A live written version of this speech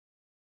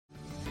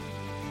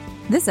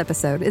This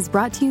episode is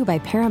brought to you by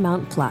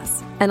Paramount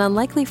Plus. An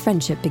unlikely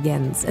friendship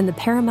begins in the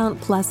Paramount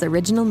Plus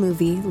original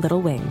movie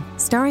Little Wing,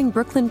 starring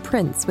Brooklyn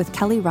Prince with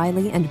Kelly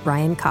Riley and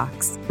Brian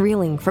Cox.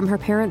 Reeling from her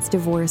parents'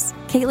 divorce,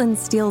 Caitlin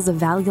steals a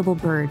valuable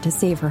bird to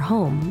save her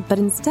home, but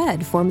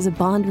instead forms a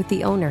bond with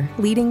the owner,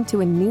 leading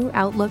to a new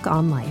outlook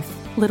on life.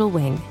 Little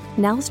Wing,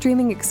 now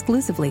streaming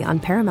exclusively on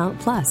Paramount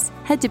Plus.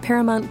 Head to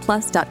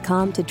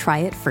ParamountPlus.com to try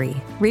it free.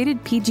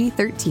 Rated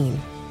PG-13.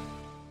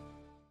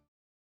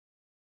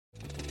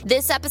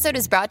 This episode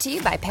is brought to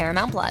you by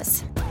Paramount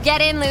Plus.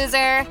 Get in,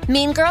 loser!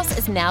 Mean Girls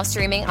is now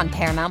streaming on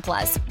Paramount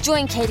Plus.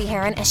 Join Katie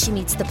Heron as she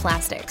meets the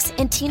plastics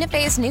in Tina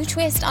Fey's new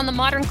twist on the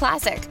modern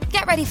classic.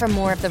 Get ready for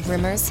more of the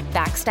rumors,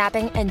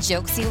 backstabbing, and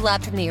jokes you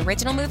loved from the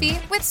original movie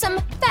with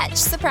some fetch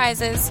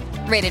surprises.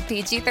 Rated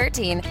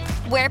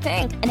PG-13. Wear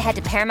pink and head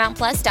to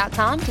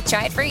ParamountPlus.com to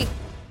try it free.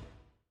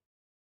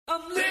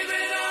 I'm living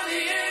on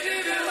the edge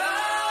of your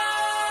heart.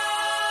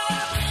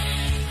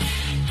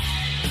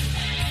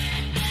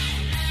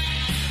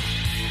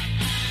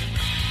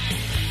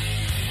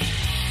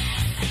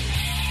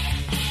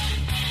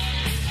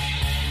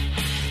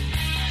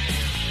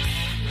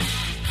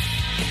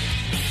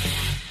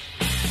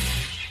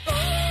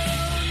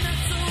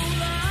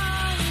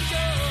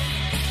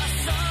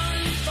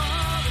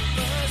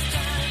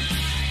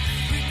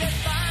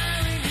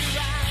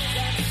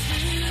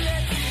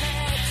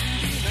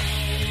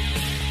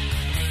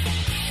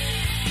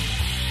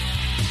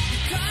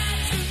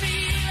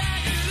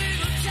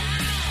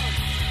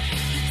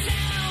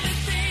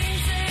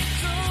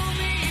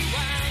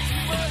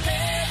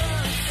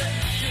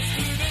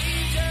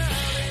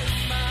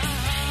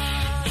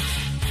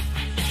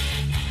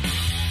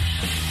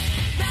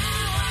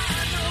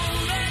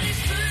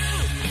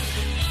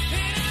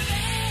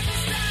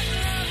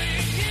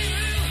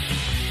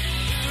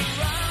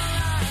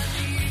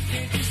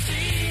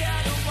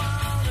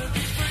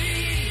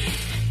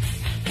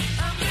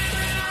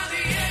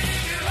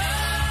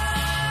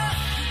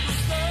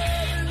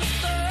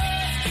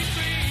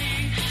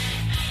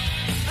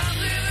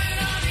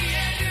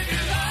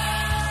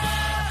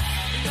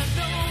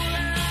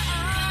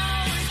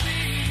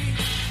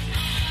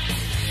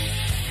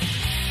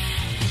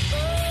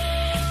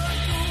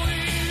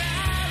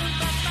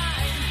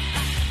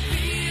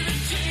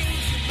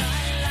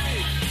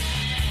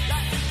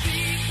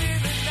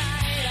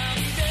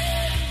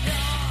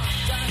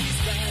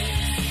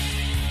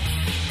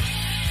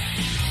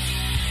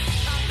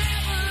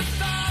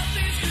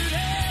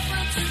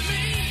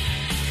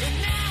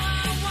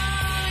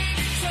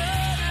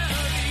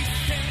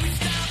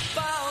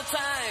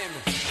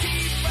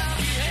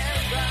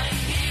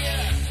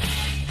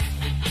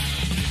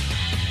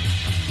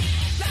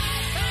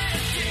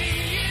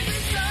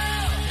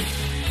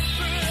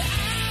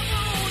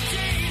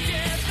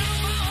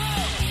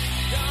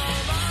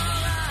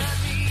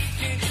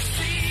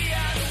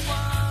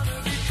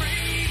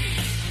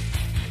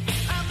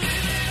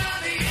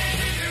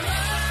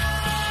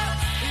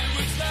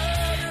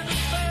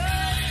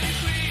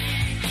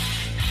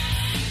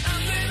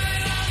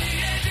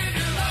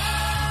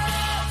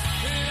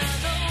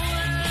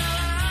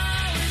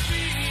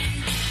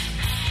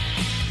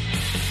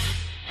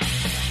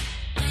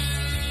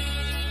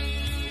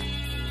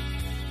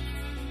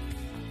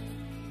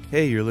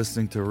 Hey, you're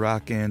listening to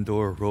Rock and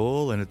or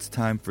Roll, and it's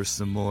time for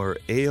some more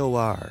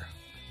AOR.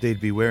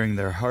 They'd be wearing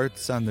their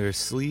hearts on their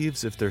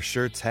sleeves if their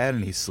shirts had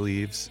any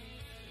sleeves.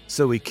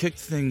 So we kicked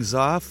things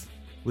off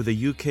with a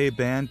UK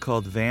band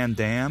called Van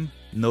Dam,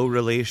 no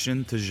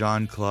relation to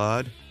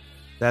Jean-Claude.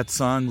 That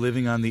song,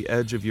 Living on the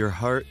Edge of Your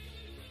Heart,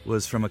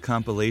 was from a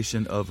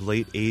compilation of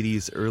late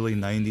 80s, early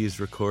 90s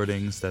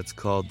recordings that's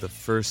called The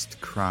First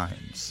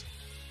Crimes.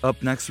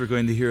 Up next, we're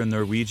going to hear a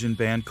Norwegian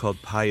band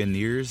called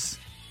Pioneers.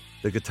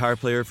 The guitar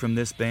player from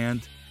this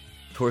band,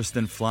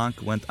 Torsten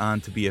Flank, went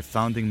on to be a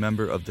founding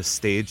member of the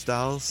Stage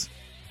Dolls.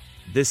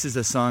 This is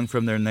a song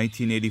from their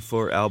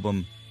 1984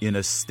 album, In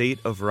a State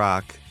of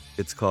Rock.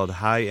 It's called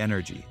High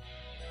Energy.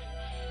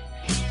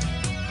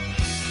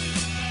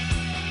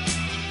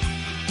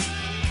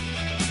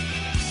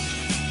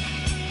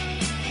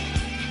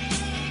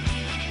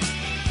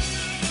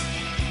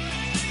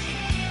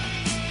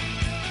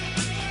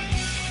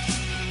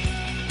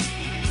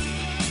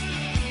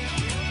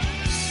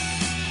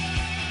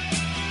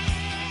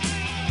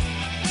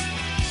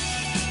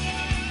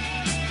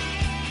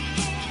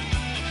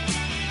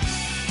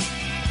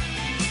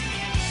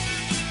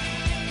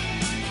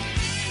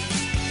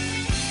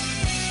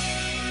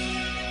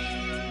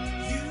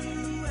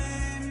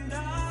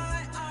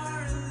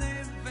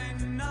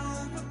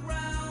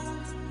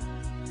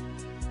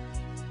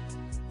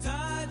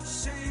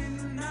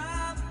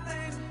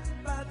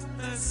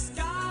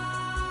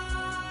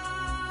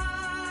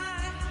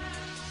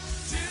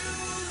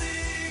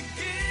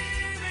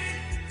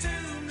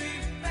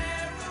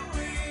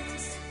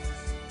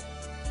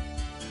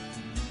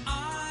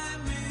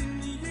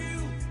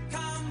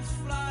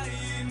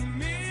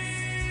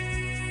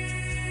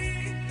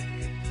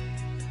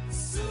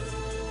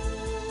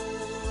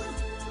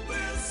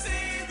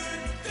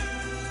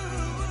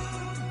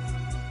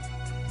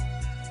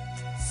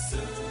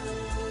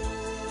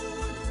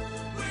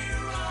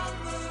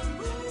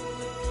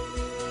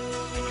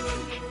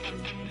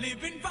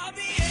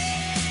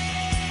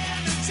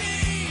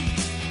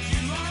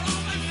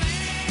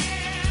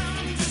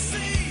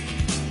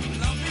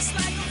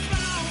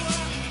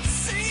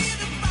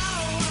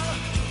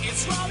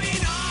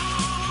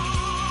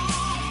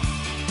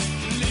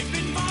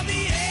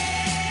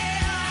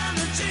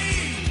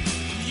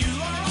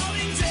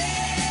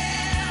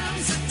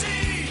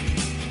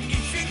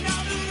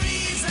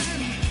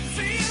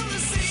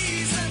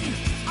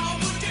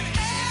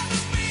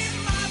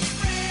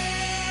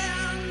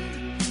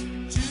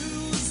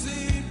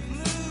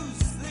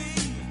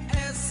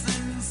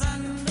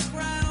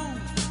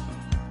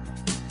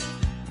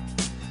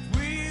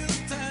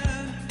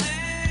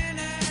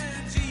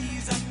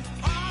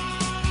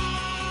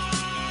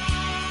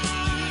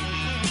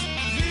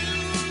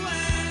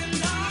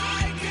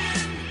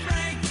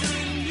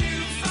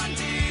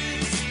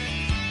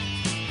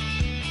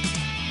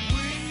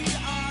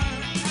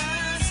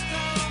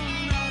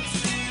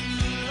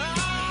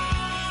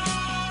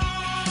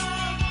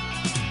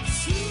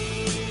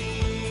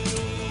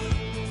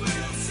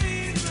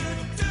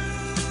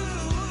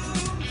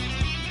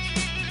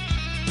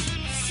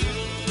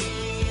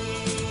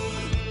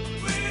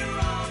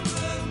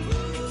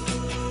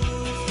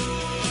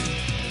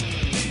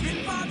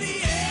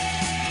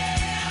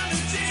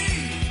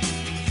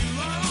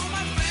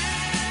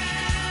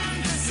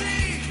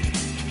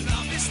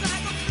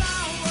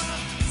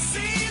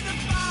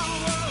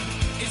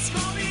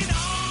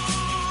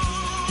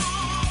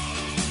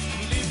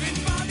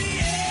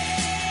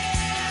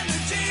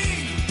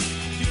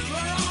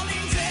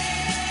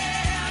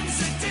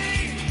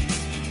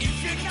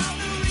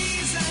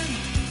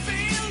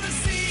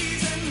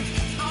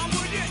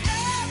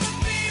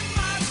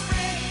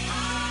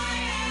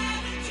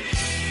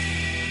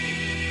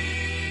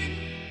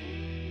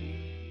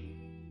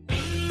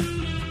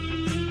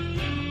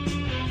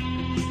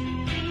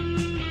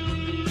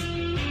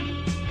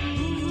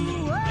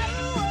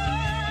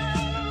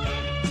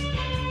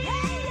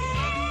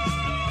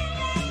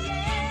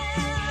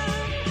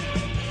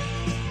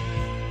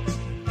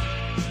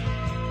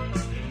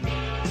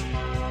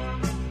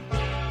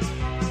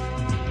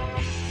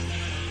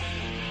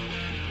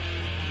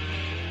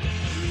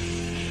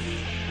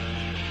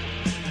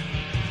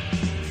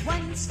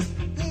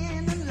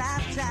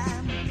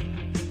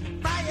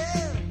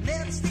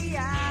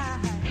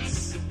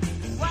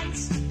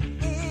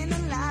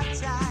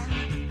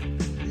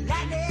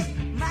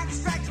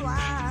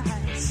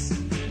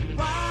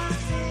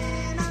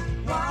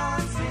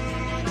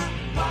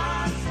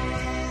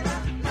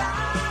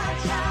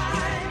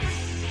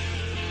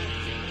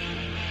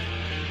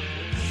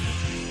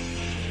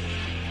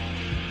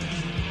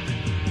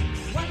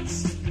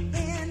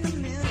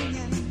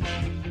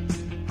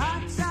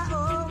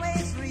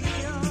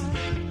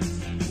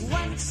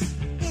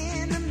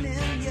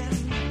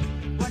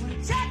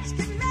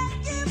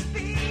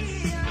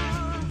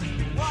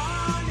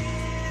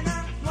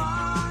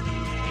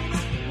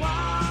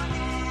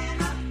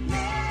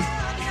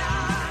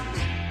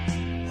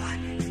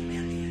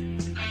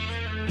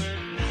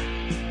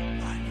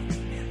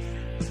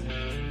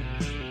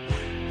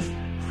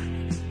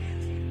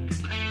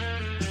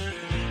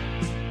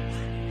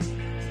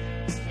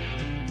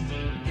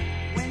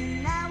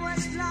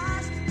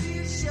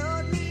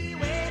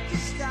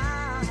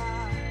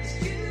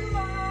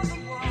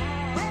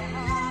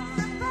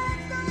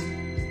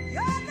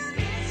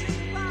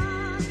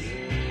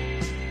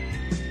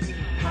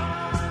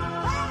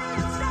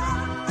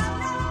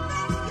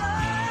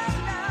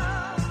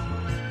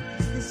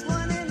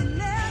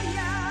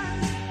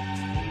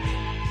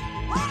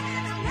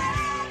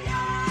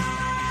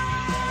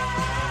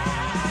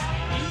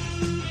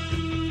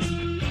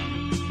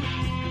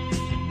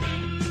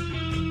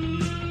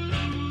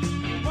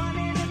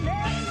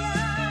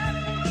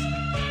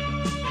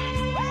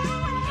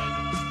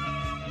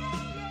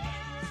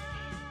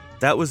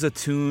 That was a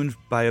tune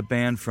by a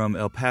band from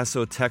El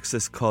Paso,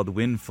 Texas called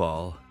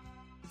Windfall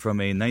from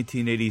a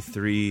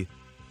 1983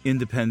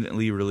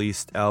 independently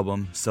released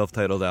album,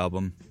 self-titled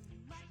album.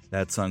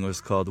 That song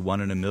was called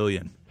One in a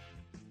Million.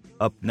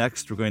 Up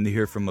next, we're going to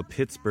hear from a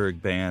Pittsburgh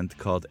band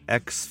called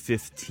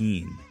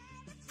X15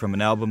 from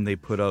an album they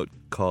put out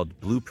called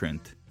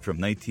Blueprint from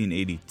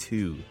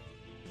 1982.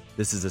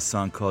 This is a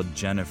song called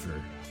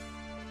Jennifer.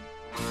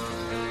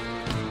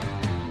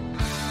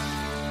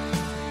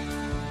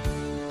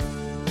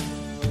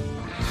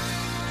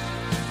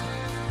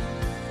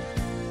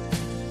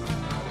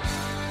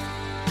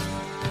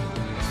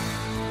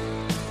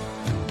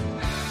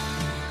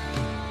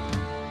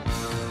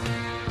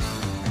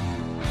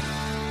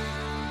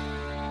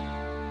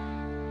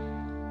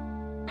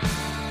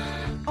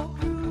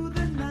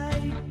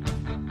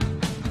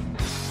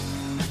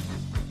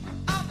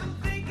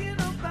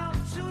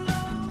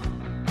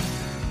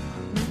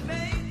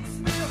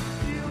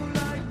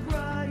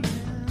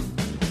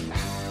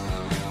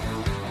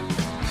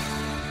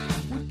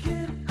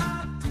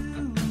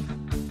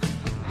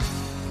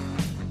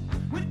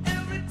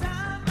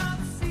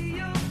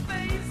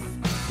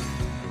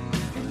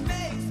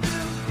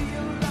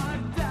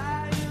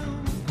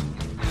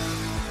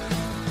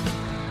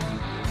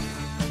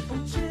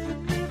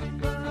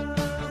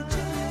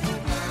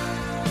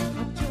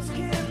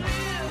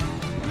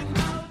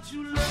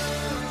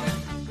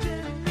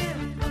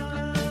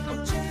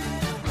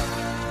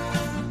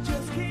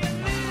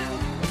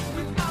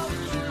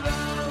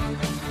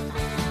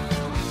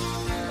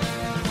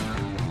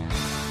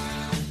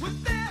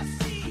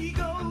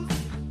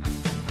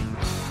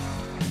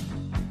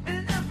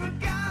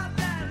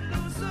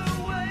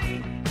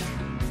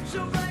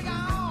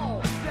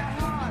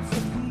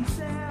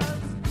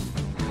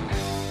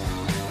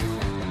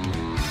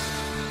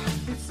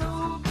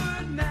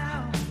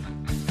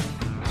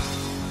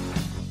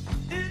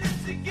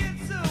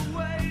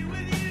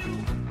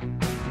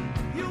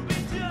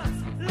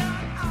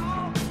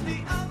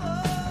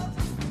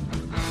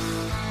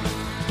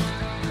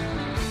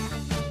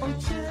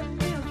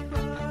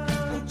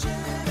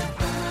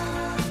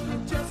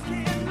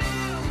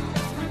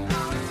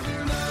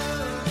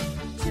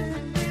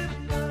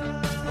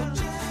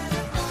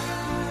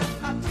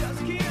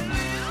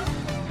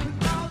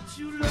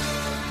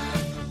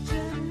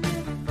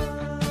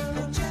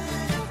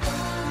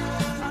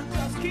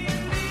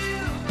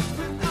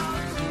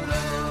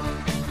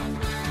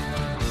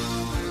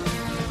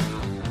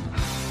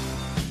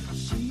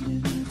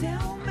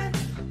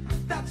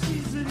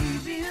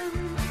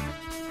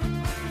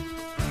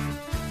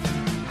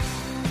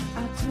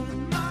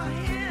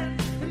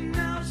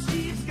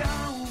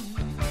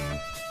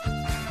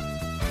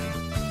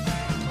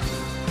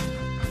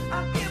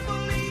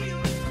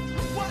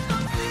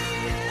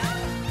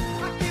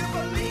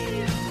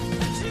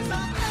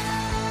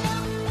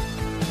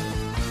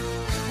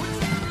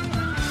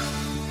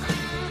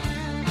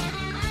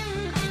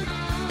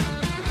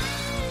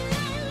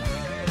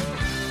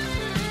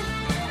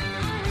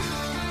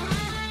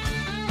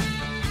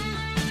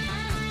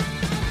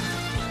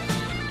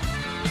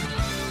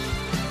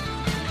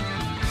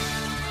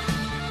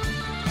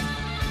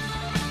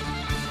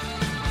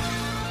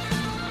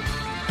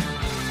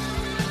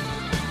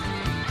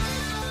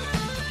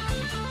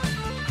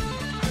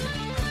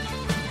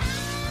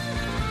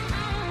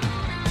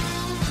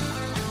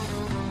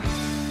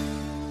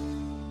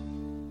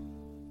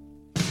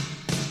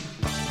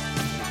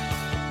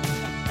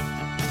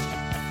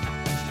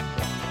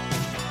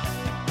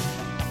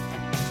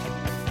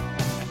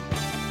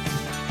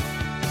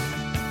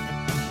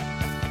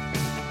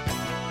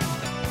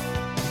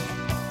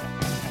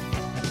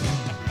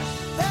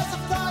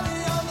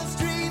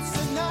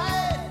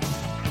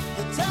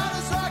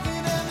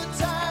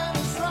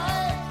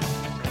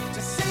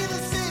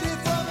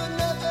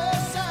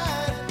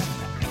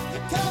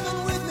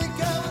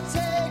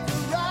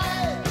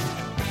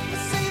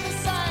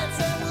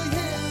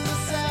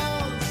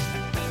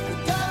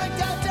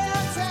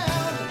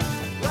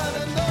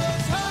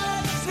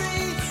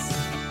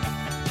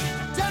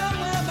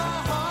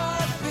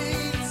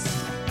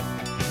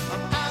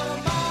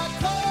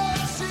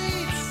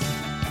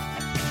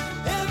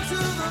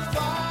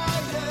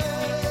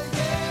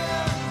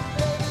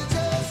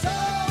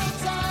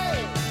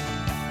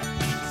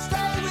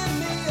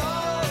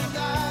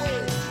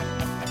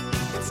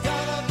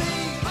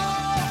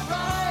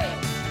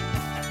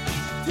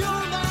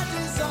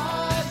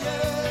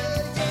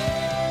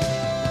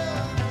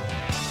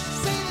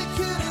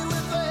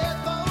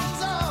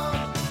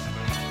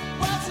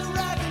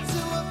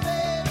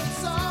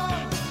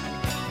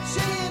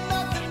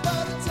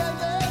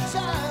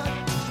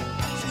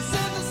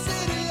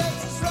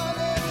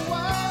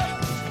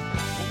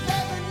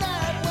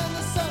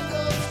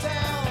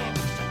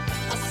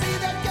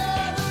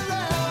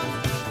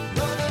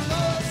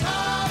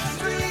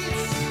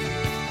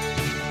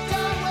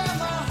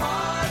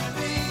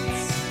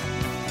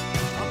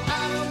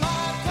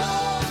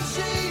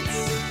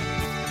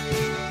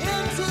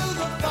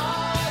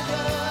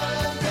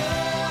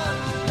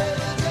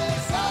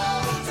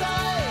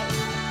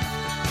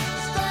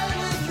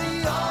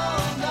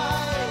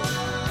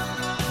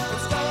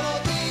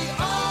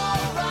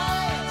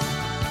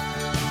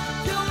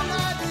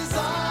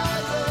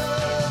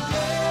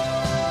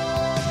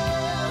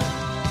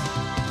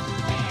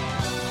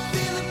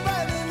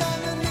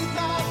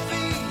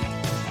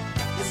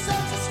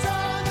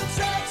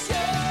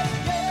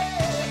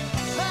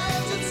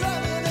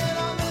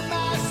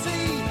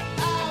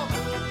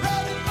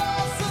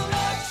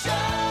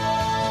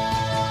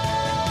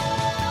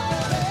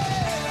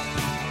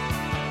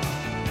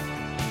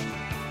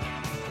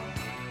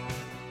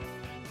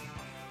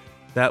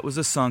 That was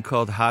a song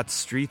called Hot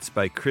Streets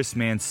by Chris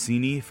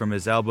Mancini from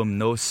his album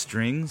No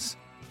Strings,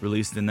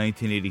 released in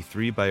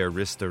 1983 by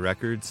Arista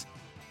Records.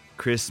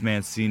 Chris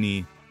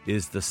Mancini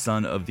is the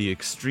son of the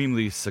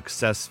extremely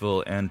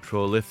successful and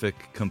prolific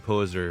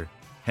composer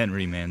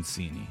Henry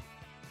Mancini.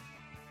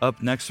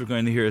 Up next, we're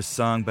going to hear a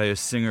song by a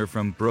singer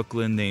from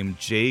Brooklyn named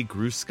Jay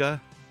Gruska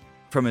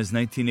from his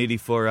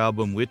 1984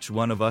 album Which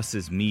One of Us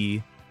Is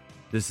Me.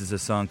 This is a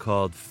song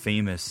called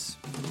Famous.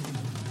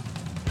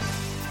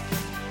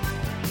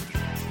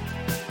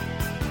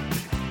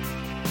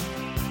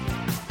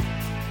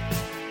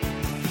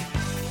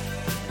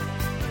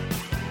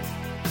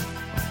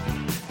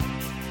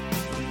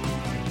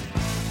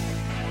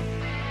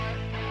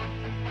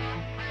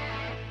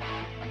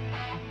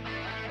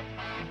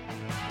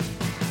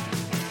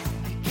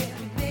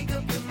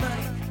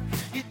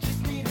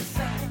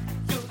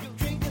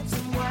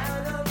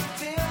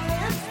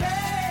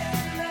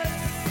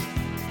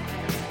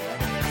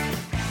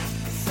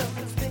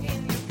 Something's been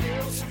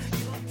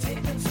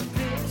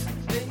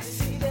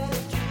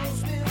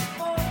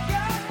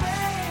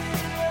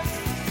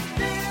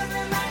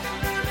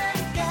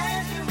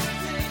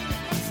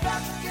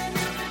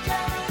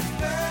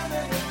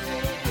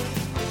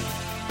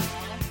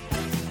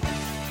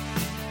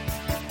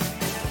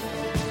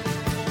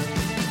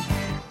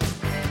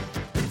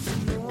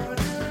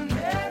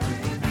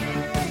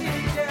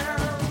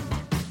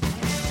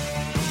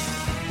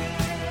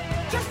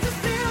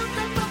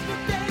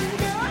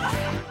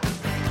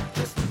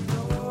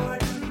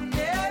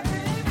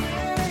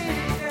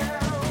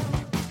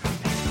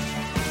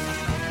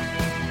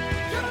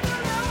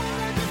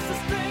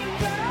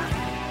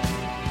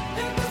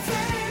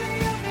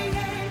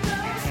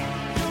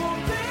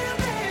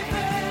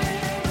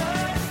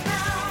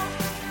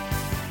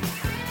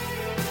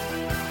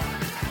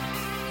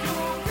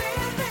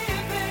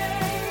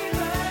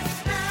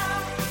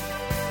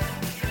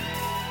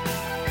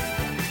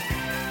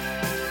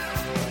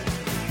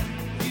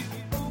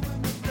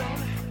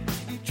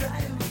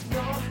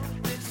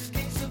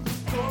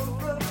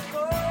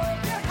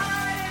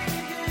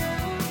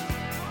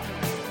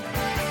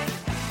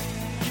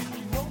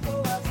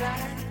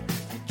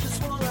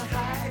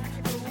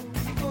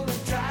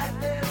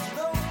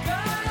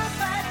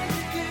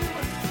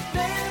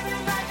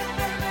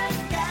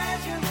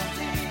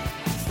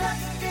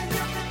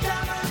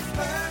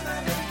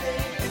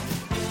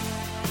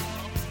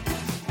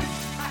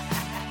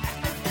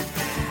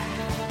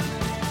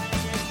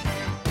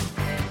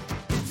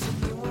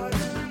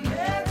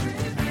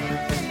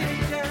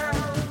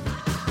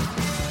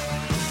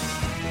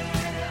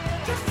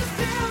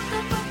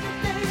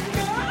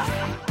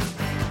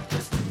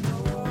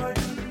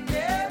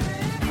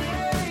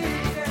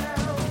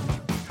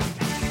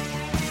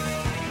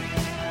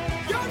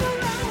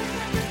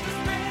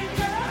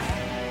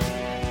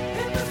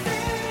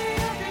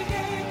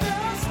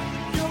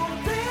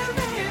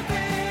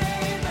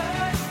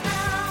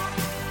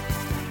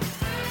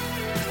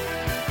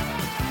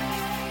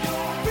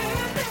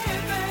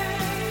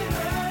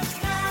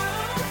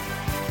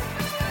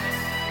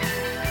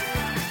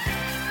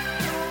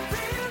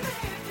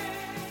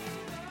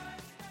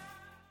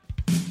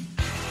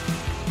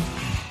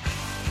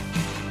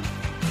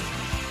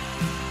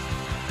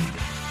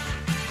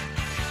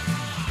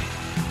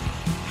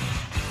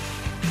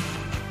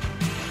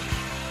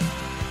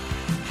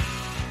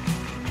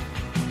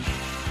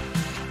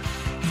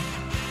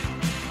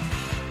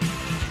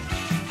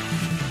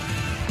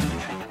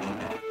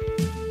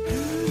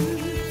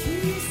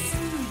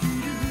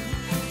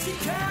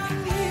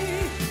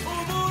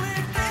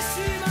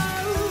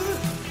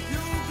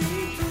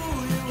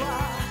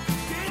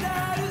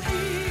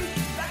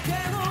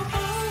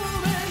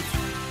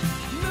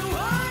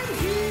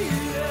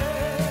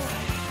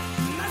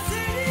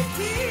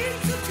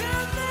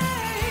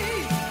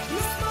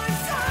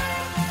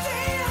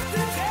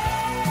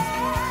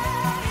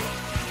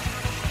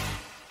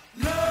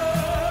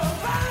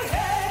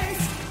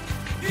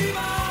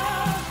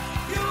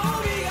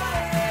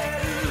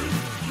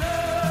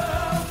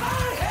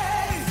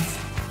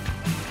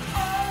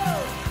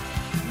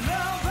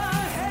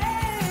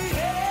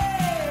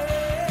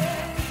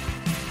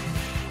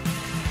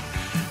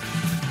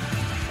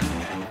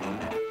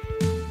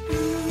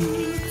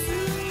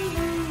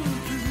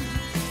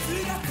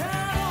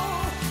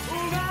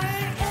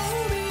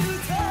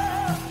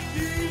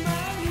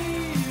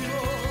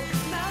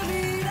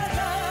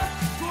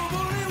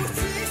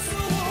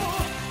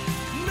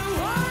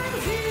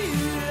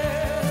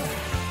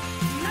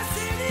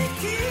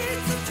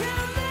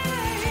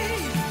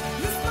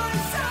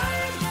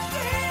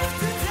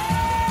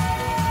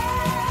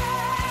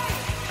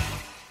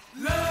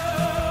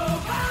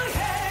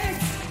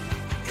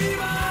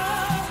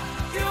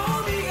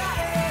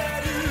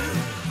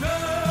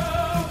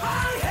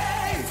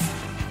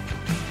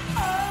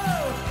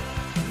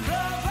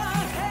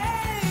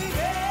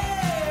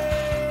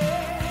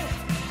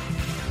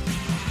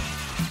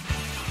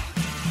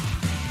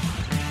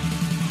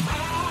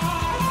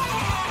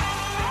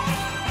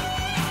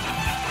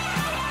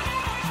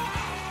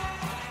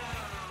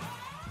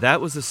That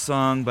was a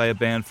song by a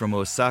band from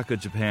Osaka,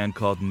 Japan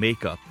called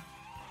Makeup.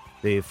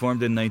 They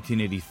formed in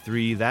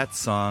 1983. That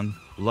song,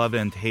 Love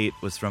and Hate,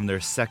 was from their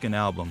second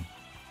album,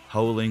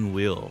 Howling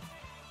Will.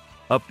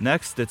 Up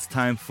next, it's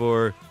time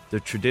for the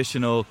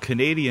traditional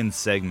Canadian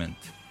segment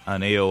on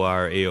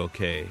AOR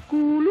AOK.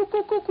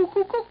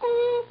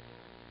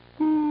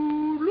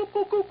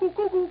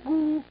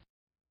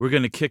 We're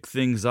going to kick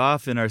things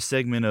off in our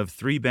segment of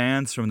 3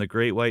 bands from the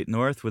Great White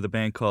North with a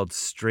band called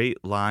Straight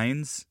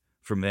Lines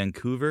from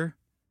Vancouver.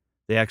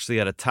 They actually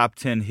had a top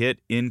 10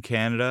 hit in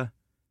Canada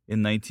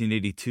in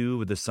 1982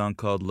 with a song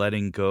called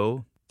Letting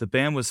Go. The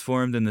band was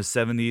formed in the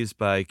 70s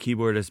by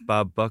keyboardist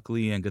Bob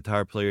Buckley and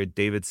guitar player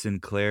David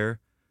Sinclair.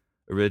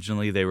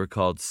 Originally, they were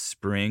called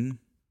Spring.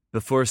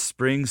 Before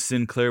Spring,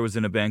 Sinclair was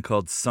in a band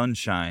called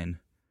Sunshine,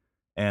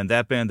 and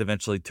that band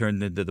eventually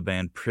turned into the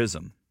band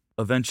Prism.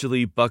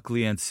 Eventually,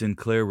 Buckley and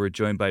Sinclair were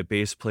joined by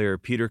bass player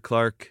Peter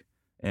Clark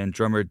and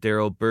drummer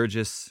Daryl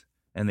Burgess,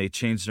 and they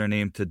changed their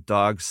name to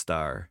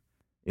Dogstar.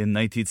 In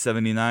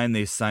 1979,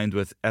 they signed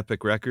with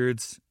Epic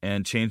Records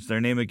and changed their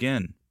name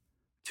again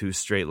to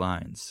Straight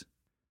Lines.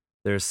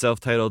 Their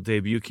self-titled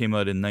debut came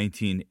out in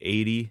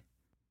 1980.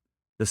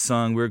 The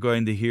song we're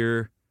going to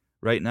hear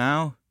right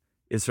now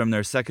is from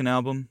their second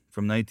album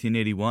from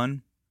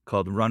 1981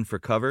 called Run for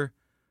Cover.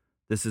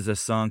 This is a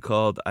song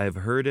called I've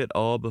Heard It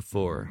All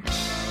Before.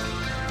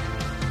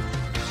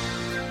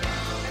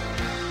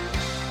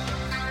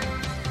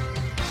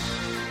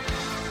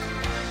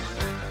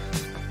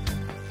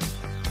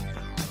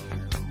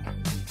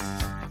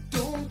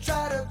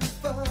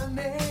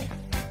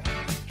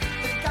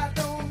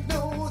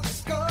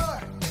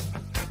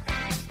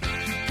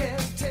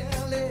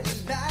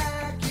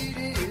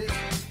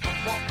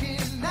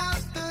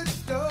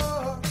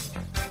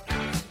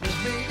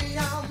 Maybe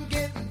I'm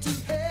getting too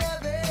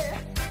heavy.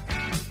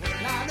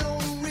 Well, I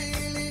don't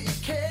really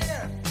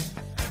care.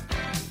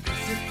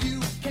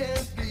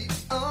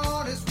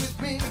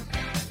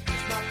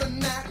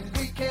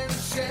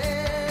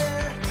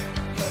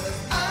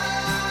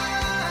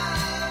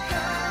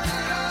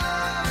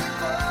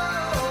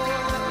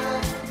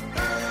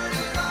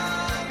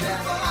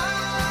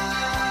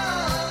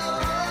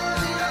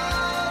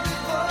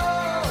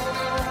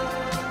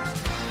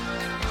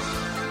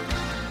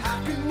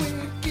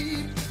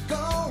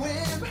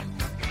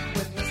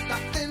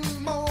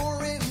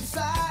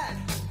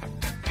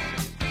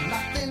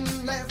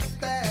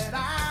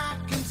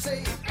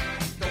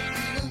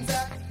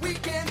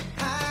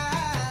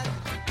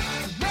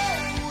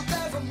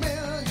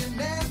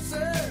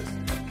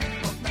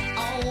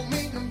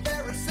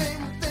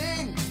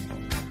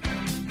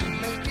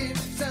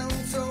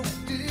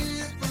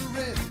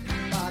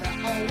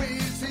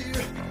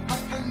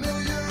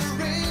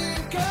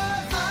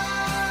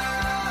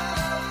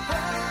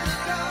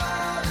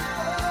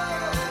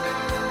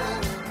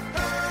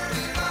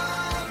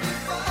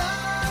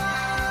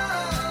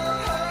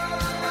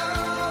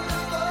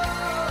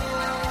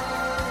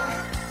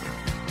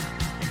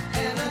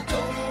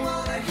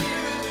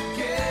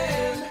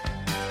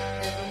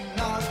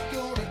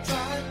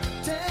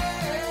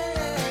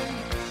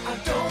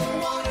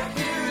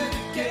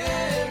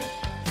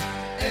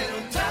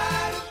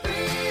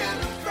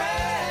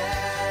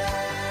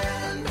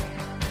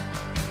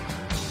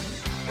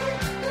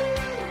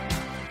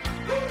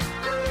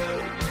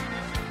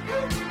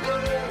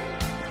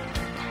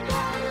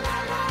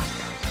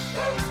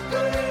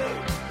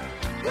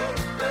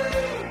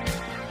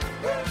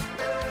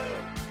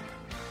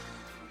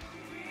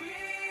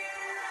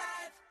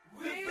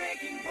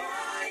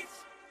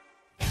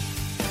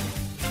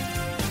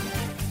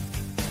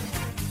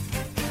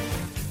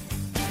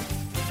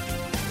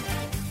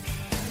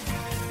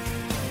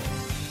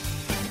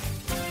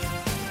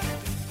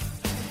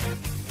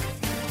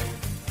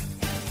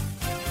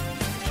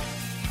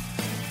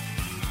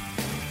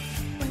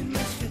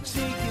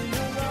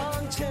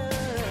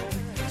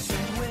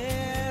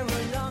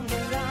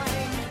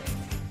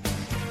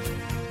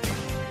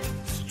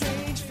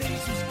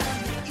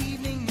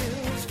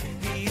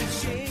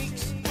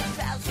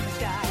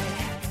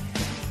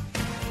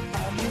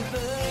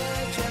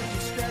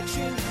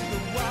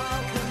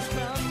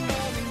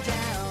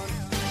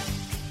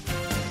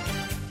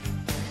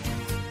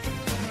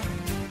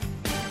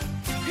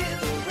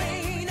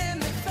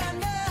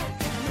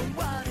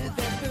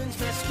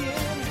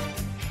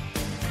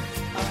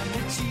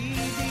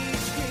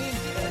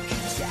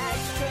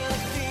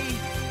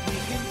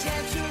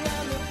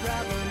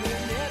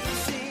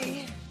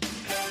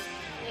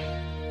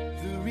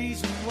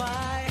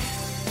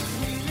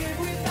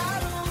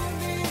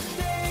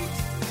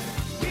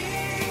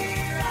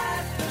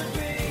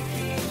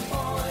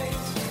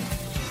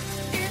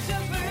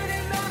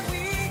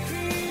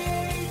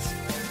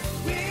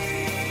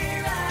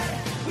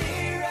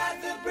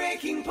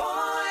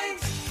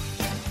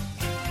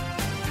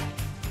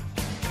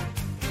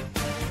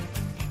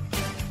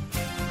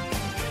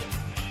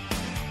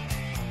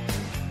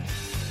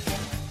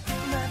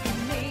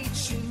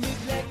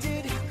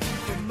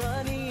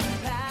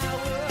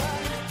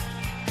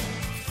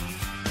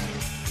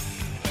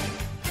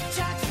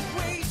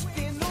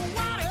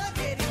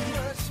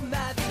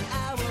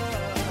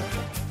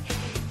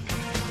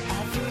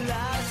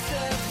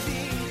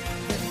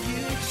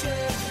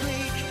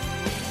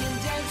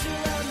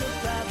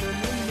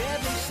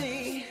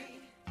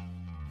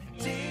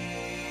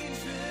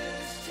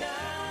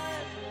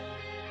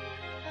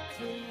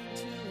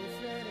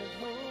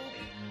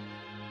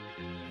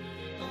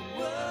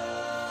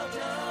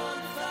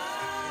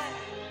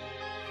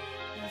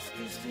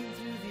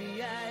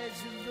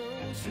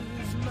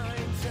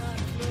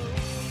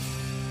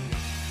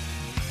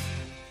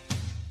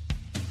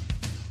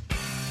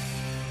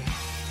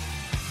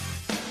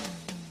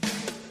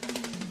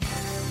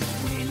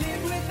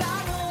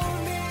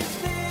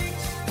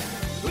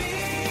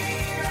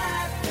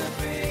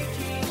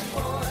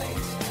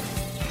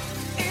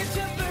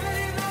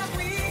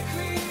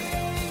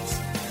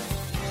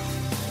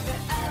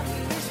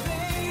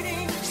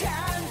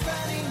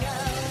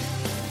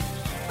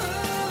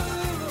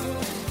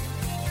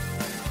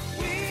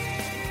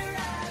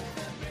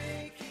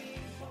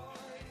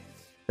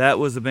 That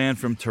was a band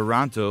from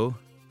Toronto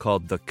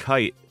called The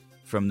Kite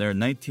from their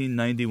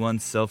 1991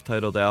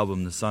 self-titled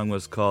album. The song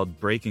was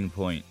called Breaking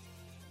Point.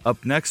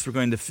 Up next, we're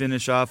going to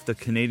finish off the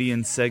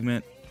Canadian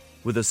segment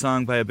with a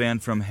song by a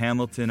band from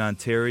Hamilton,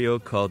 Ontario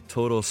called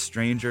Total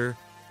Stranger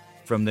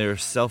from their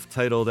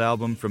self-titled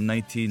album from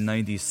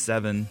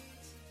 1997.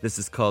 This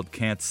is called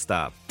Can't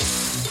Stop.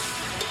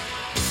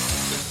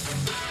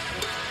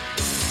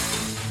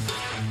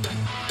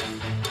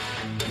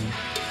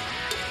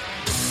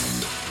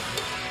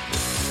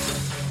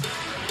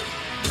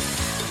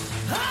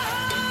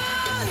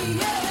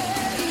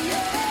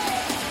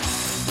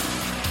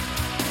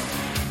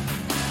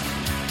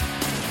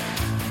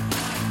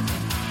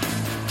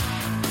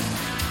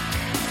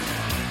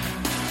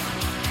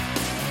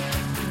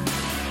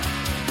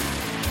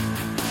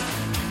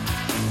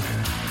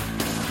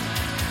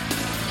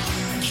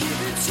 Keep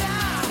it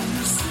down.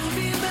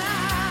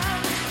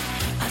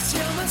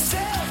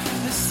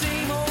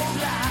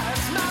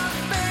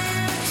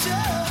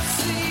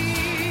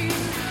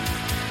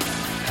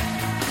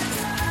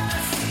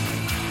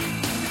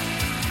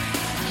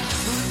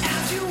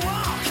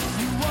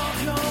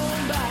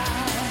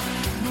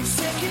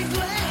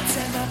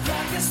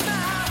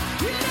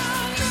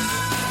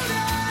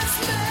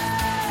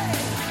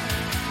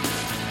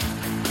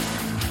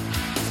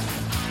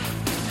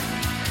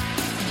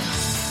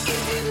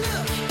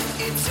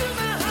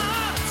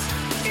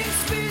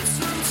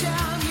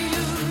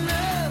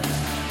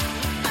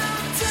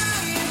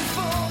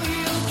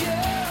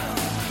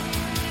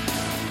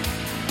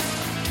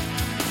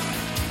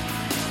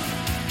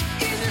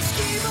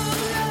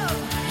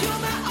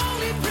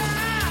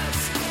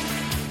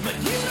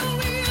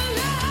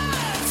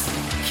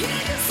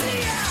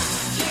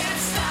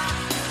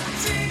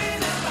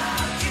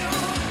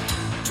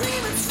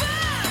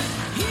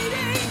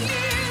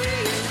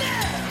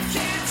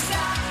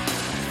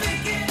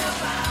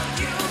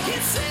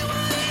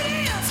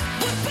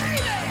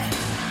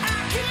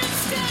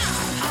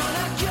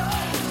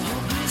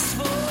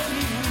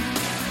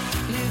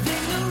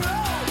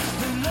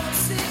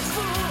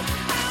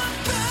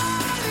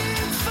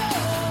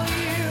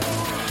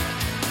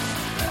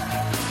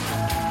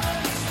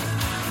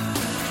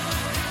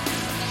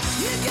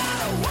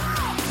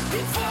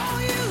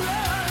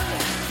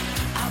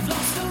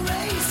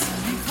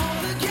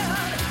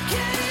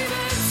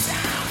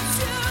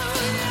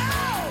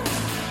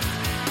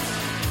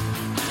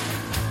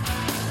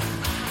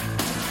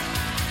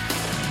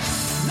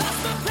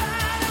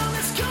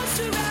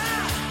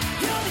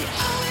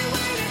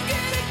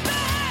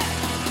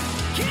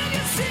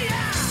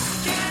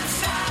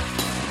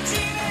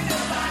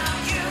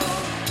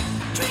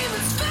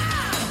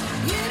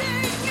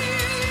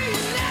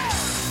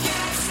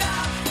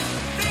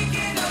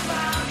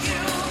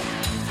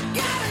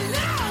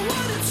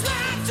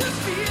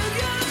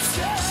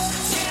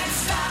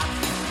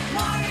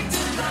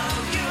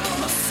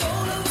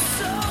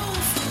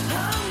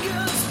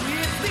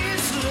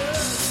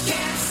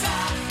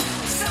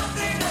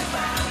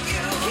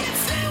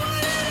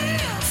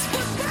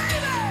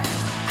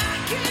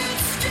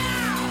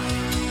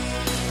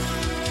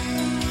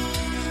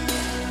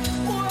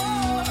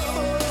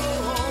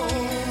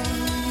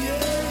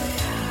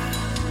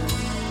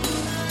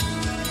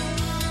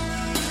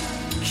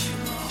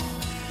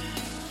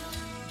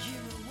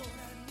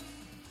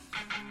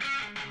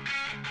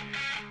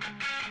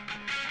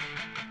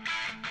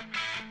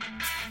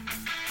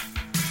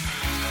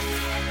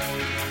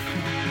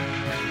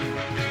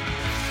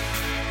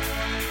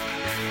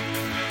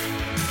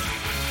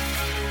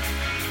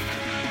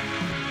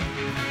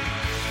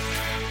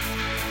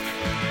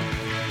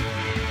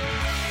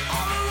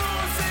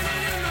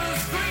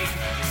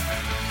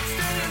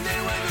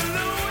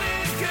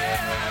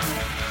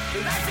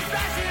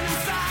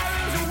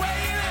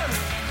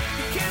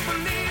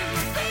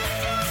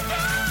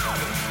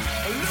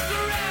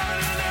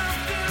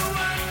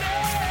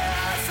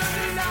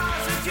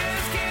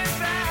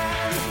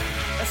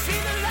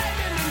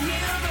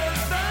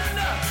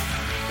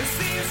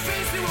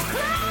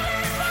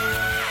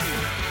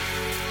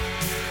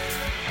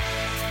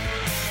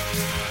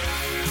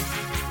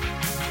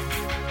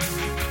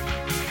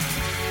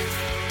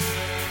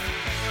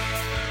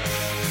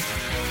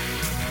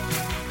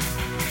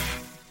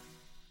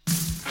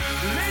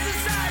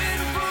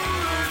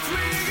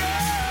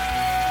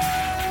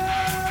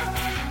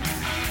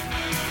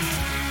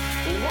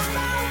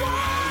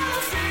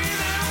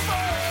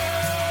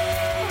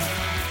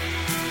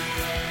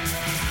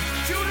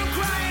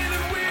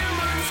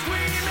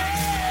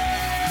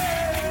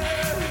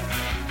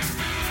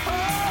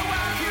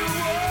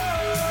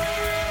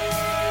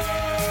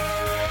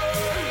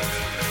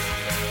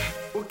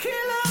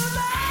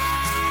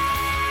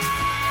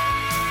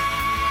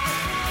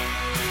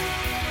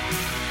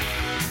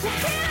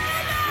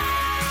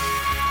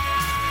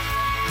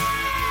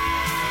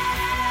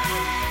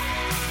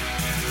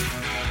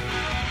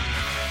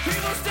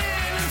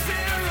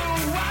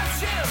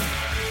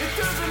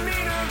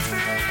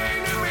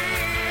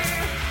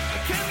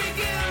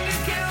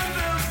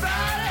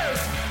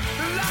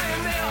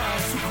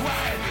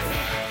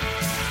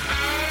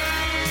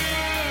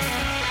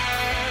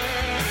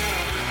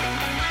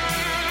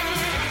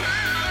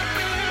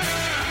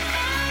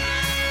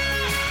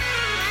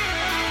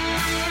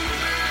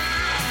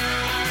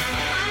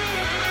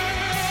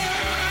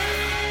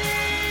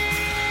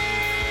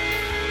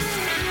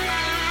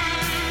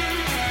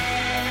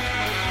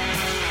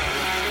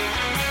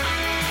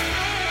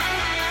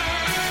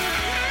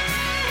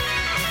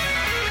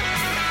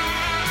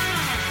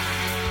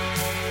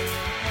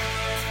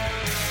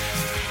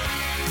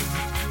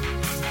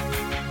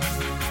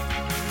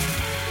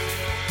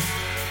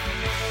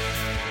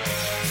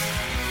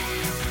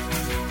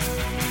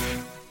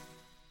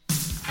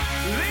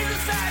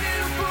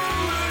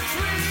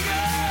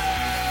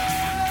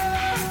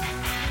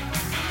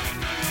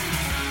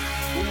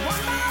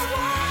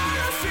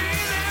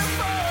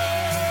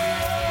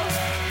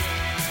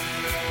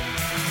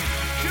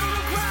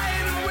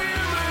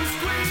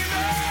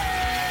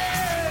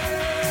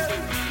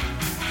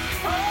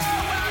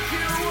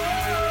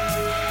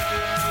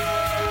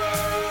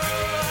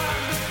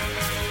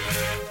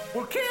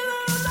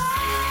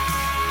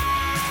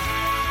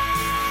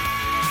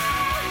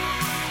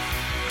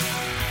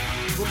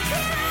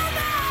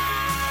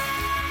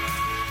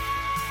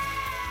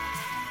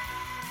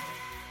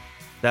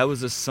 That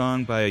was a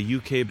song by a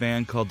UK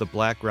band called the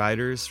Black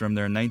Riders from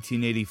their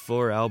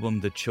 1984 album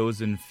The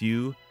Chosen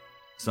Few. The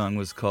song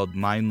was called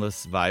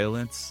Mindless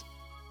Violence.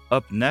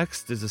 Up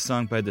next is a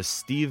song by the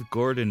Steve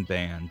Gordon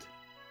Band,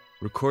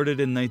 recorded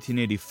in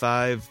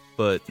 1985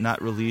 but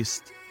not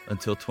released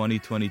until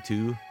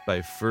 2022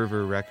 by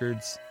Fervor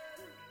Records.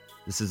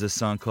 This is a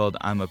song called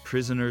I'm a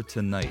Prisoner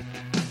Tonight.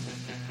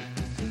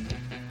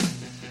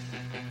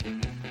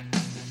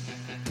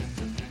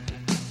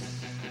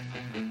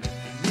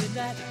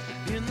 Midnight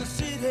in the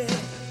city,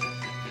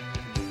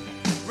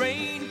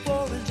 rain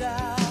pouring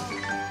down.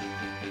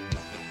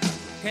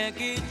 Can't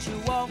get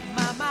you off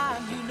my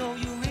mind, you know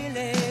you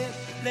really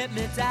let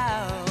me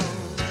down.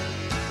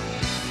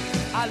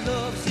 Our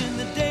love's in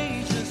the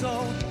danger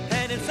zone,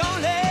 and it's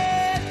only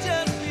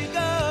just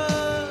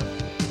begun.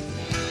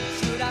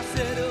 Should I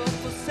settle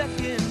for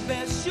second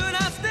best? Should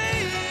I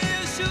stay?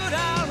 Should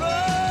I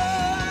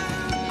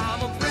run?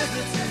 I'm a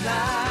prisoner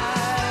tonight.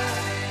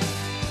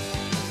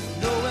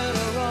 Nowhere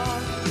to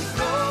run,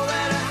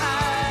 nowhere to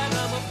hide.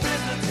 I'm a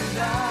prisoner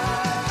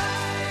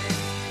tonight.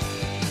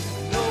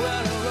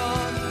 Nowhere to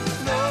run,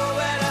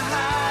 nowhere to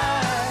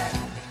hide.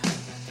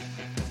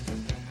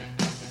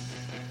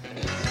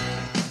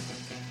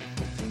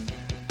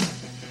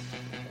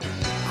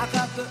 I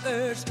got the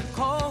urge to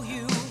call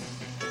you.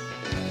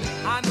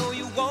 I know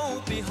you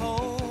won't be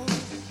home.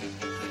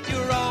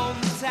 You're on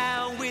the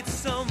town with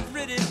some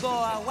pretty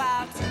boy.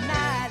 While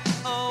tonight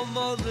I'm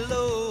all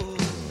alone.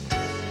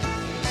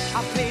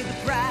 I paid the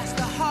price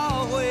the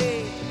hard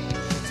way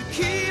to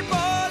keep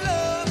our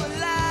love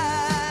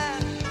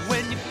alive.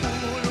 When you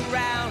fool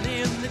around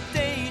in the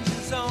danger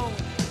zone,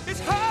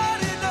 it's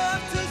hard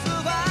enough to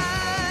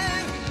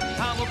survive.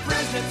 I'm a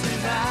prisoner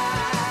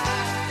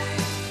tonight.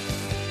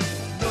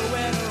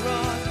 Nowhere to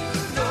run,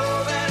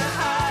 nowhere to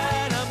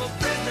hide. I'm a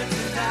prisoner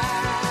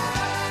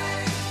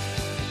tonight.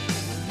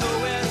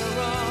 Nowhere to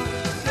run,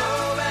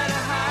 nowhere to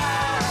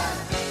hide.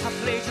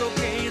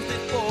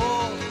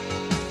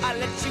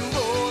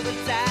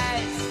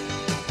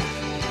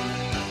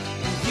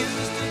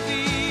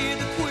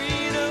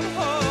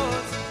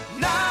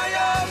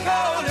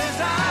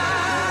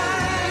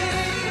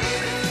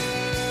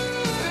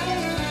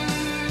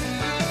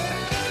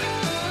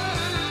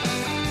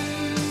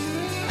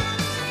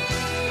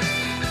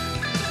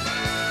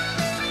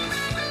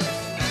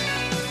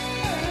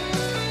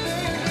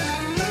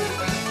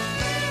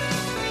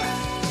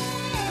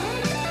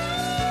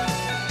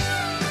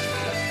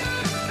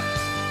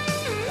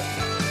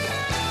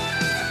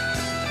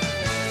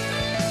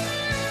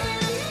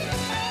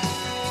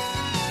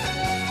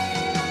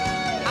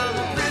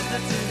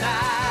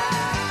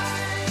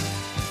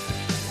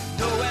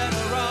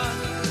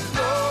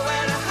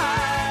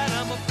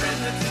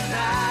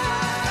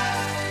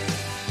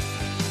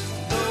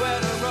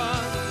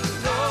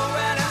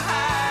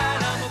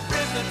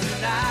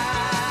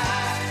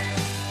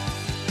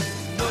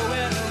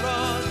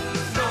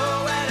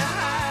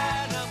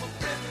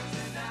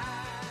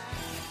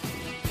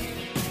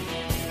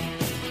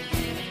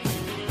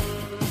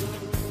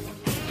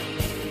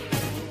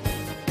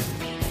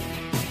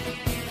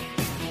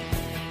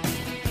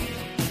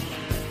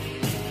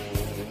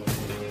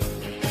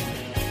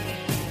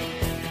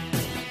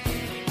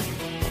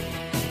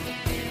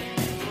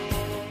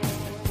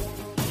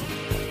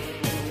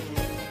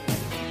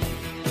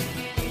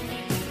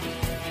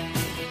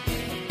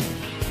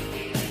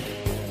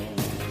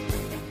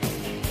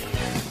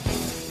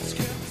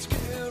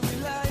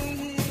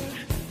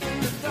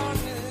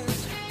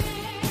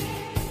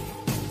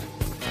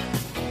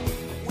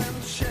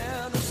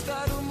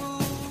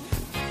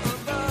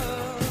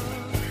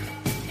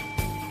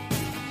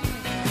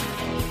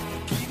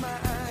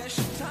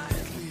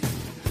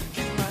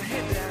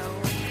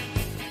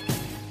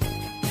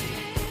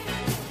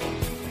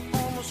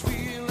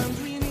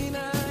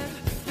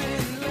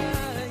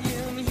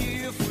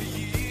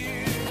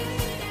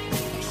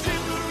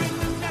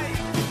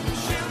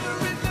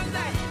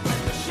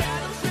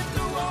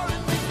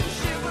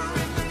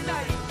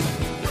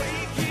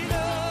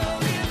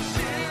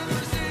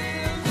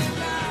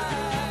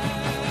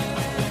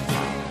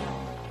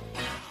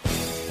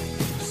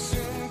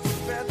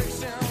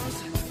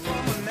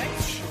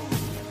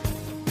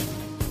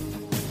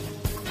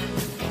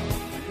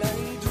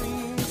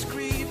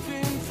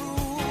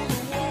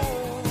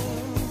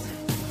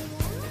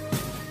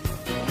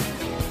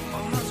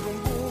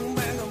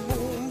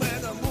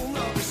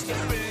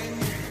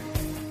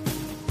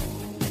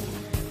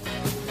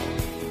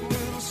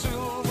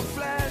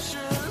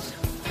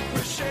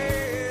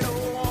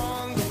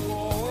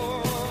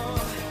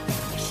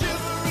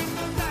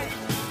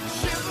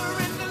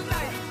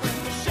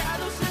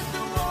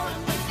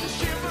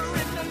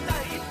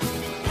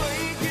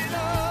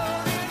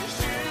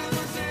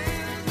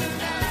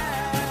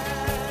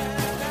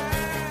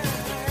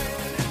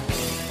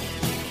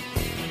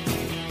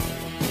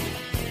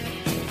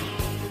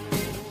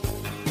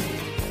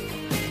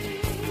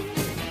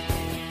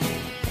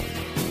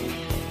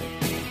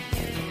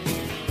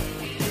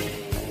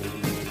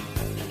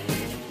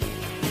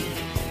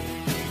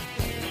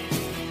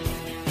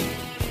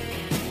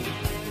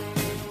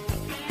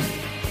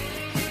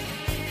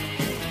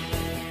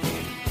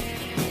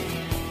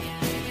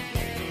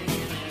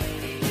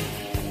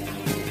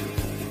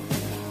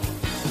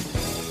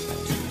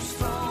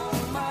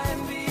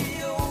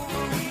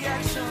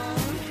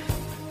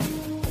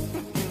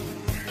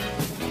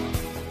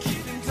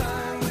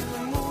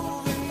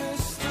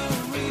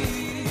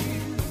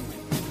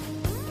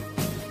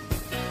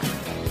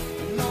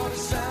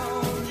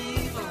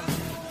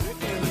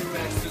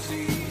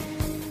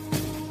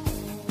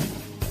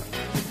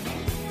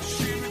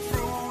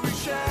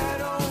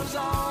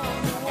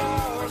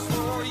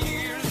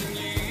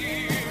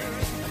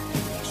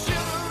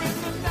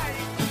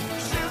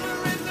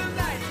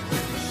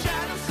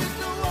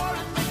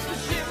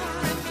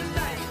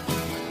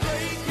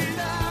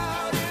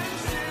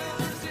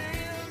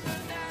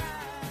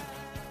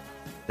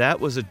 That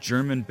was a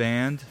German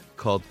band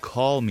called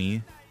Call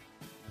Me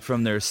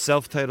from their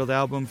self-titled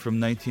album from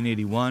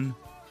 1981.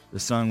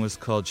 The song was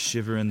called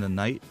Shiver in the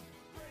Night.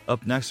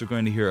 Up next, we're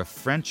going to hear a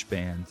French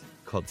band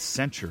called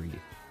Century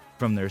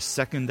from their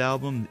second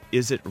album,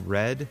 Is It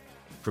Red,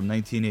 from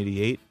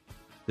 1988.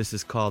 This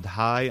is called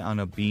High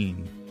on a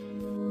Beam.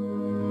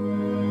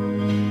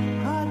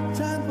 Hard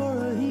time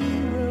for a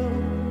hero.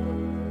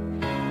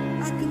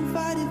 I can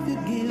fight if you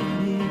give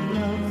me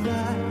love.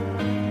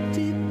 I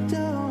tiptoe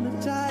on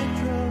a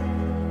tightrope.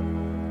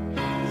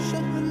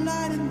 Shut the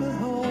light and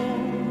behold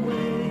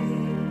way.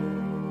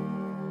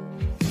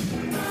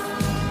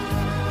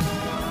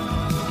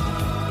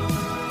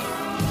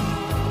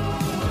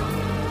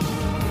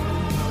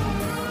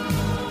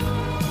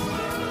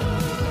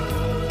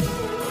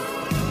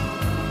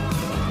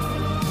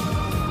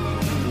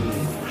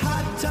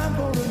 Hard time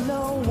for a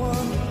no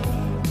one.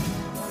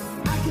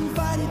 I can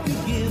fight if you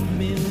give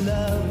me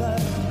love.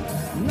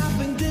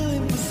 Nothing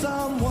doing for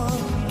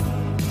someone.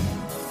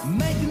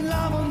 Making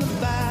love on the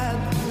bad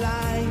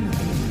line.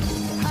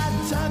 Hard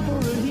time for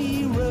a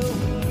hero.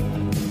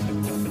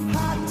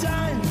 Hard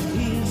time,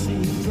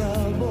 easy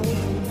trouble.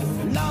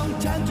 Long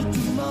time to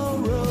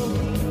tomorrow.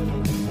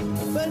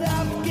 But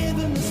I've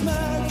given as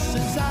much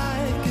as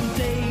I can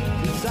take,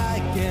 as I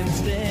can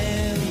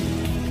stand.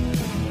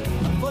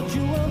 But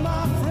you were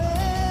my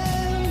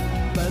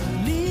friend. But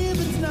leave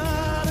it's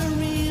not a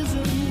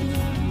reason.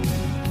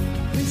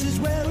 This is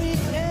where it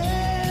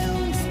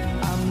ends.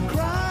 I'm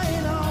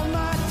crying all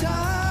my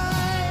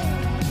time.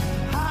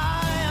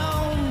 High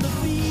on the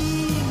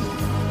beam.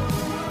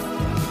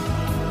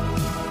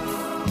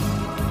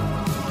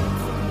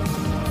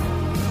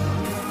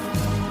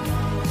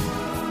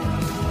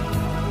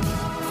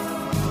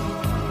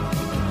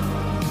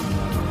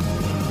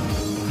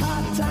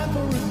 Hard time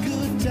for a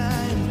good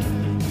time.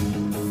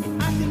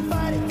 I can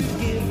fight if you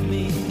give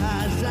me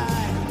as I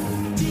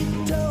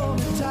tiptoe on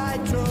a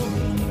tightrope.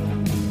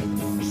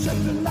 Shut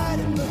the light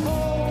in the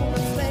hole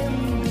and slam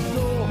the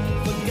door.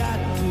 Forgot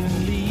to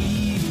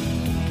leave.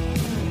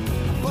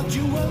 But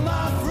you were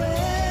my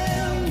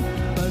friend.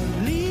 But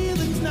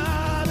leaving's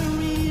not a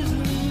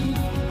reason.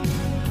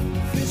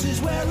 This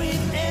is where it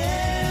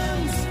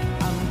ends.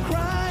 I'm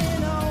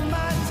crying all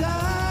my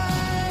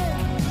time.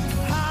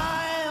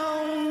 High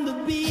on the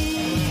beam.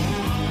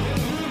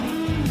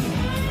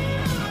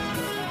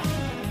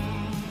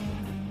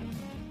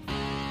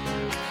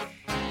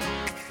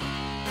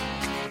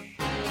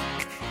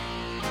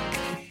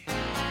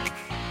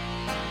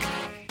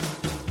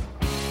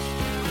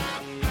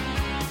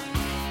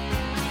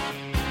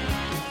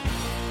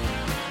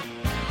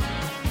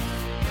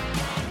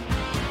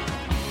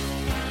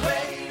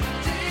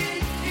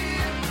 Waiting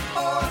here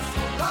for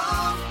so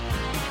long.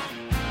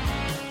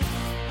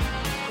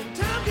 And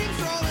time keeps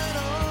rolling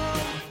on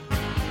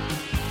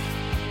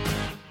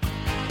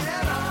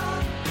and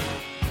on.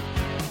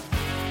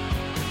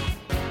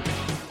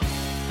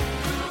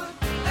 Could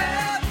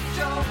have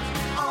jumped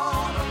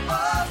on a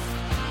bus,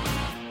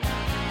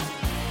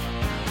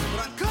 but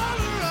I called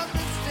her up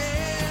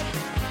instead.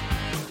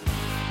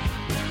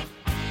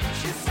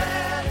 She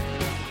said,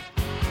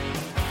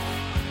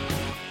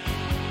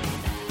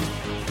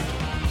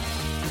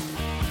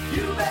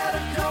 "You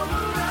better come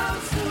around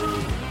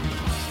soon.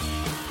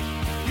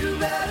 You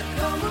better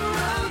come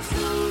around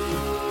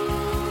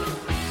soon."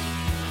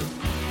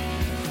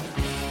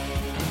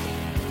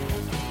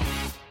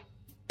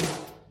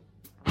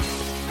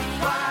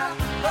 Why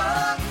the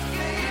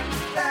games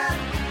that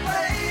we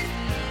played?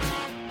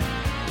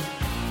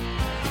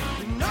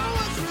 You know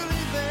what's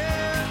really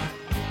there,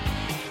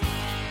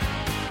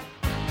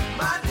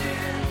 my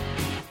dear.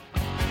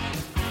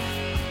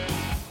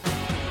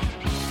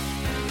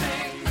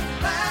 Things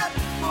that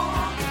pull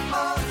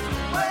us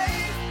away,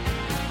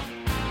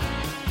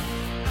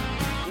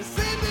 they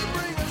seem to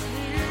bring us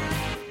near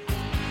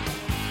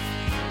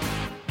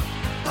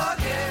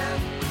again.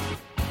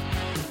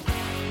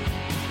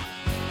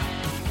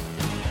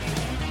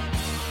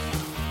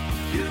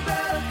 You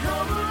better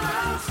come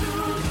around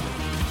soon.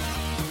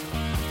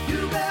 You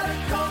better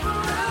come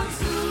around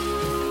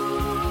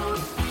soon.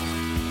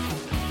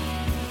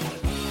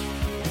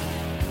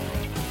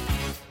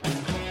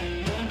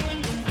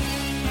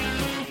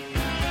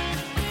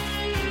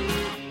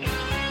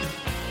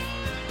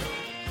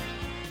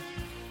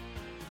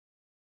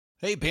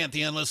 Hey,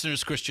 Pantheon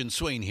listeners, Christian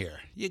Swain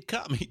here. You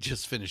caught me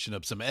just finishing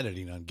up some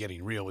editing on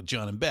Getting Real with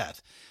John and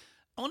Beth.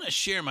 I want to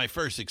share my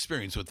first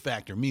experience with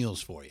Factor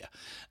Meals for you.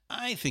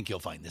 I think you'll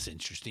find this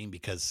interesting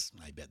because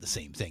I bet the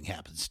same thing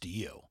happens to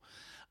you.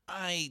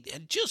 I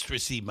had just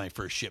received my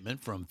first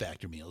shipment from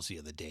Factor Meals the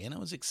other day, and I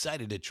was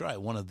excited to try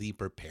one of the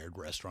prepared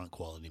restaurant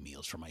quality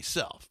meals for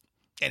myself.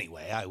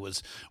 Anyway, I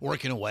was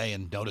working away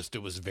and noticed it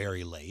was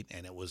very late,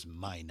 and it was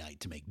my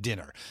night to make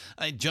dinner.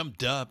 I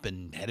jumped up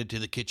and headed to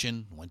the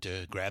kitchen, went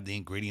to grab the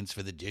ingredients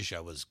for the dish I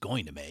was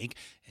going to make,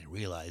 and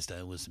realized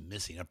I was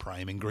missing a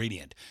prime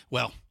ingredient.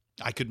 Well,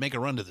 I could make a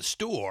run to the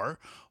store,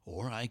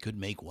 or I could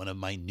make one of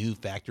my new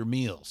Factor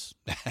meals.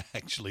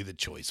 Actually, the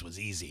choice was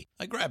easy.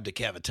 I grabbed a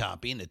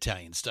cavatappi, an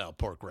Italian-style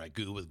pork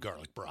ragu with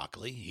garlic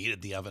broccoli,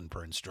 heated the oven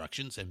per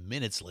instructions, and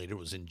minutes later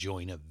was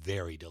enjoying a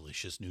very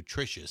delicious,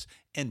 nutritious,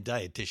 and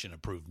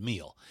dietitian-approved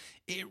meal.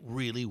 It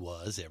really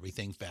was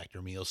everything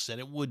Factor meals said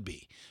it would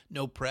be.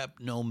 No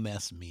prep, no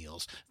mess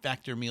meals.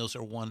 Factor meals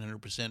are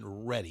 100%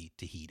 ready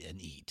to heat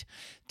and eat.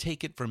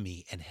 Take it from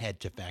me and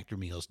head to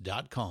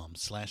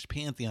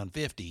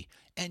factormeals.com/Pantheon50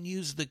 and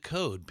use the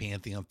code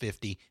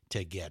Pantheon50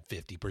 to get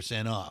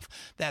 50% off.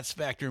 That's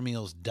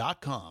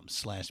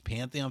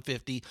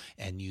factormeals.com/Pantheon50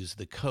 and use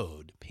the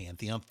code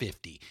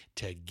Pantheon50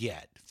 to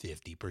get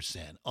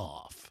 50%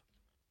 off.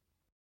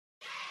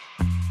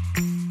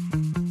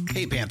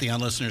 Hey,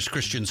 Pantheon listeners,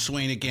 Christian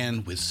Swain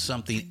again with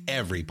something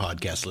every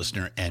podcast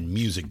listener and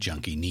music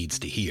junkie needs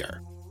to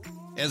hear.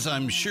 As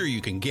I'm sure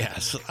you can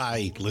guess,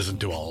 I listen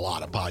to a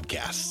lot of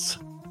podcasts.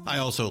 I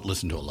also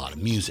listen to a lot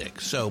of music,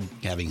 so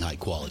having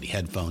high-quality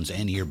headphones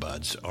and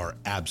earbuds are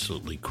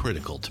absolutely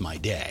critical to my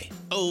day.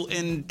 Oh,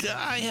 and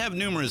I have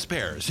numerous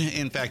pairs.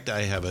 In fact,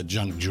 I have a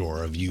junk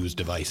drawer of used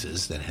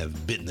devices that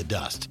have bitten the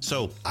dust,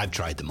 so I've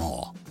tried them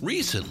all.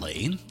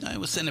 Recently, I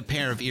was sent a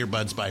pair of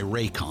earbuds by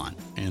Raycon,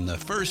 and the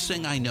first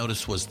thing I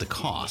noticed was the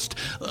cost.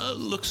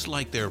 Looks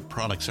like their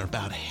products are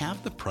about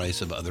half the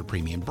price of other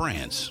premium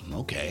brands.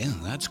 Okay,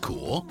 that's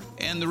cool.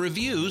 And the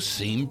reviews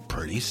seem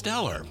pretty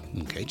stellar.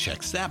 Okay,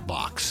 checks that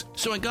box.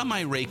 So I got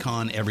my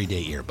Raycon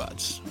everyday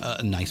earbuds.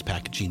 A nice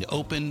packaging to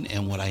open,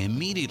 and what I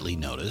immediately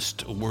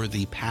noticed were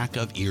the pack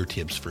of ear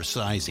tips for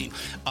sizing.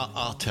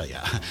 I'll tell you,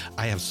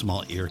 I have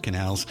small ear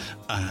canals.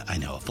 I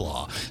know, a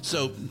flaw.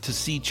 So to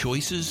see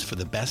choices for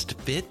the best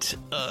fit,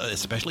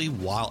 especially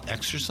while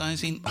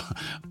exercising,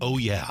 oh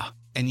yeah.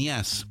 And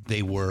yes,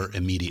 they were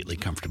immediately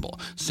comfortable.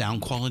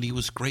 Sound quality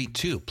was great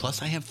too.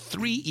 Plus, I have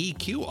 3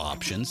 EQ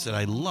options that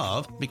I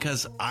love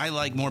because I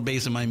like more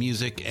bass in my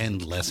music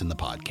and less in the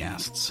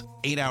podcasts.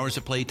 8 hours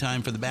of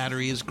playtime for the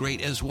battery is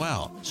great as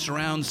well.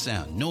 Surround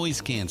sound, noise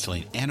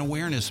canceling, and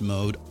awareness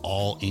mode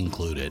all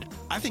included.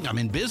 I think I'm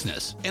in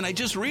business, and I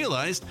just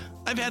realized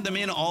I've had them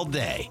in all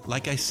day.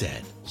 Like I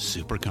said,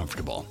 super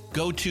comfortable.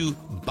 Go to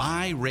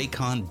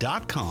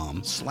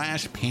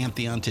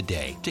buyraycon.com/Pantheon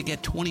today to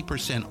get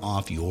 20%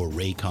 off your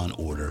Raycon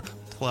order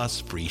plus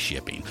free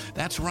shipping.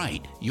 That's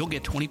right. You'll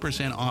get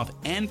 20% off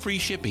and free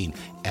shipping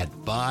at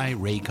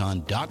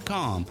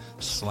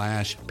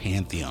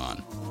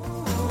buyraycon.com/Pantheon.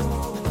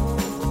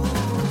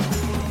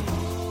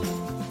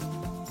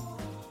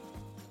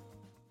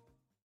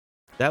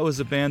 That was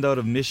a band out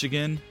of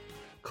Michigan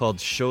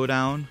called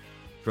Showdown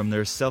from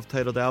their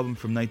self-titled album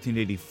from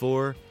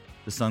 1984.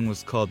 The song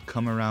was called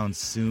Come Around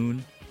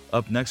Soon.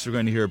 Up next, we're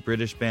going to hear a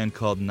British band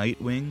called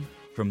Nightwing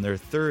from their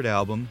third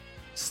album,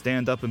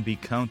 Stand Up and Be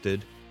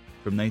Counted,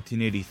 from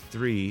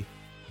 1983.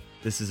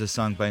 This is a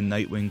song by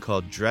Nightwing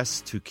called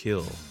Dress to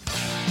Kill.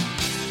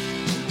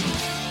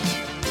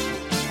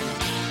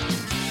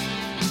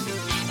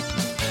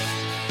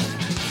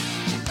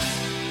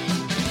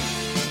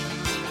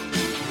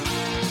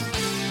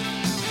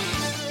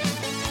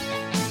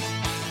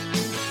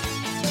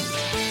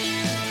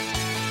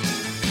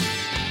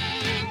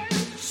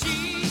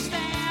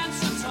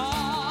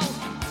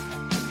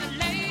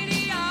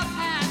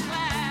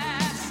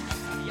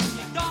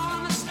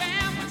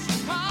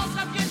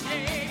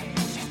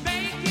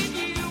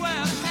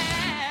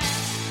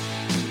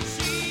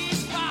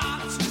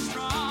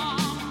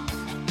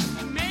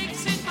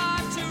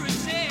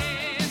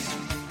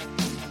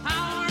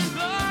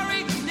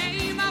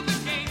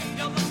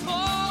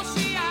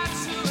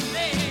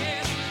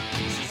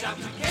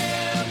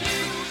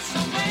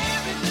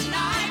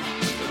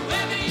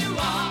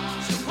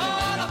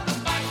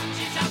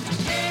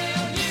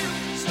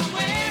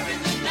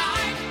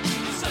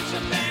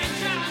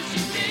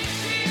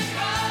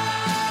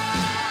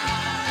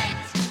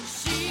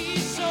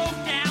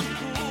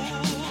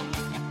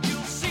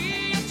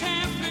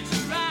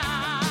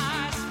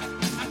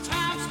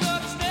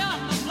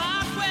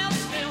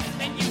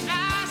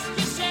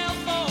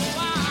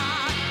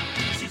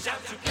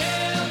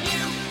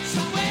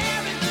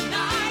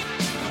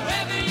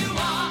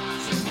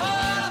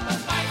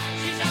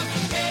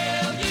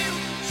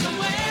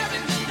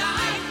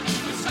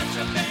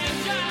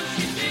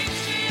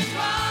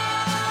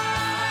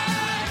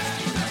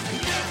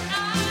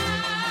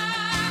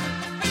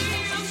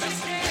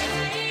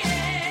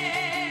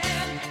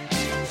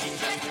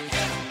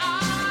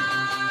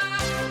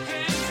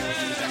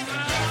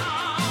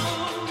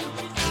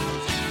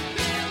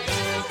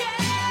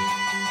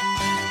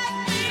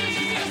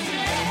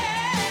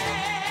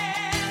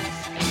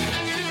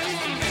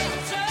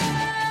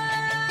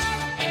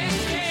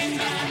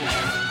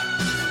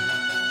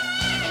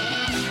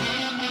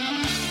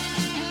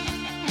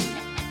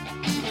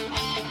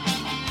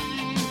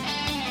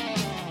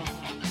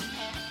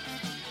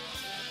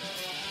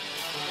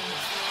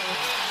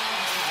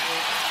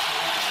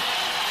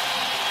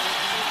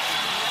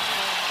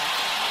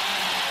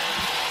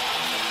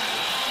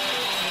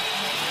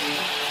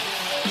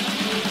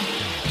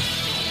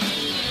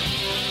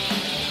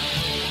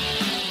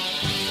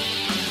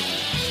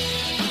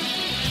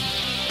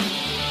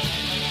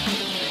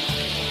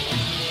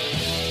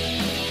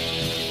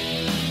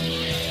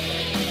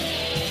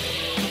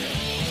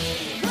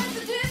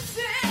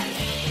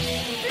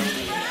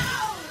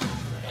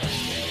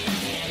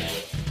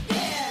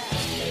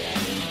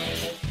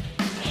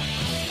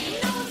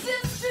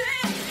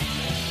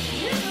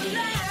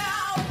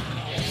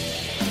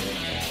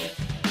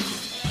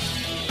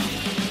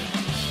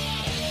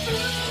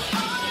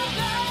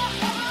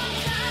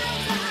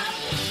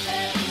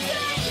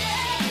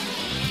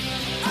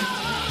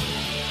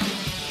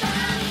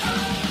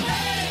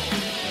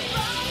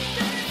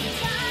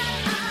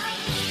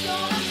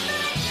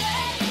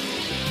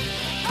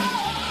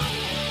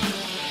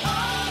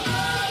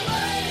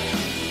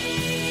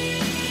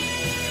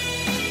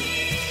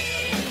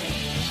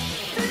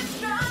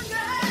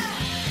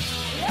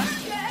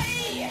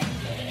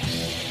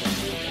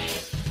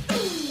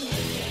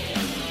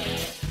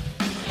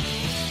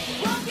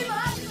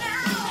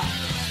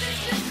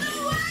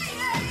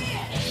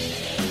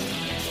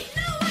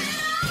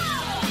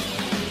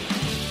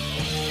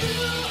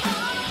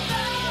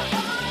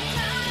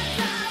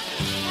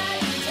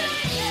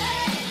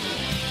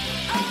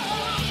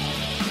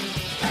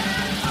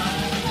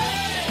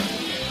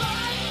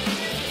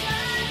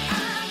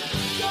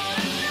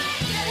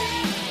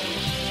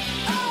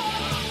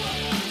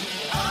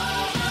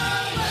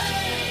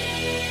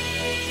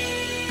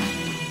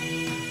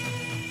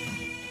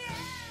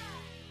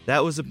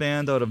 That was a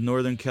band out of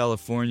Northern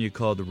California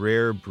called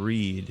Rare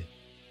Breed.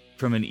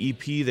 From an EP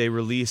they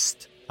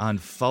released on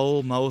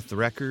Foul Mouth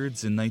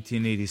Records in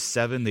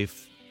 1987.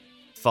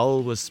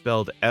 Foul was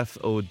spelled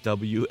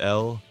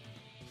F-O-W-L,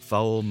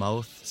 Foul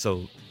Mouth,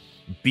 so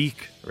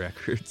Beak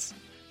Records.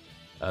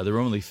 There were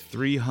only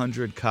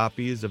 300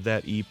 copies of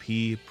that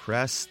EP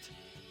pressed,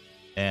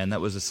 and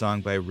that was a song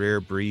by Rare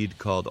Breed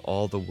called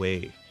All the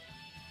Way.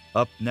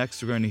 Up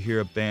next, we're going to hear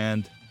a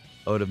band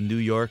out of New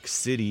York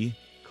City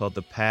called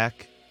The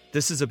Pack.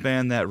 This is a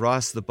band that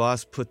Ross the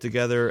Boss put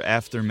together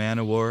after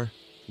Manowar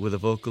with a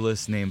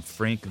vocalist named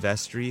Frank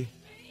Vestry.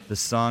 The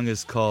song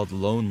is called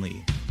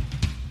Lonely.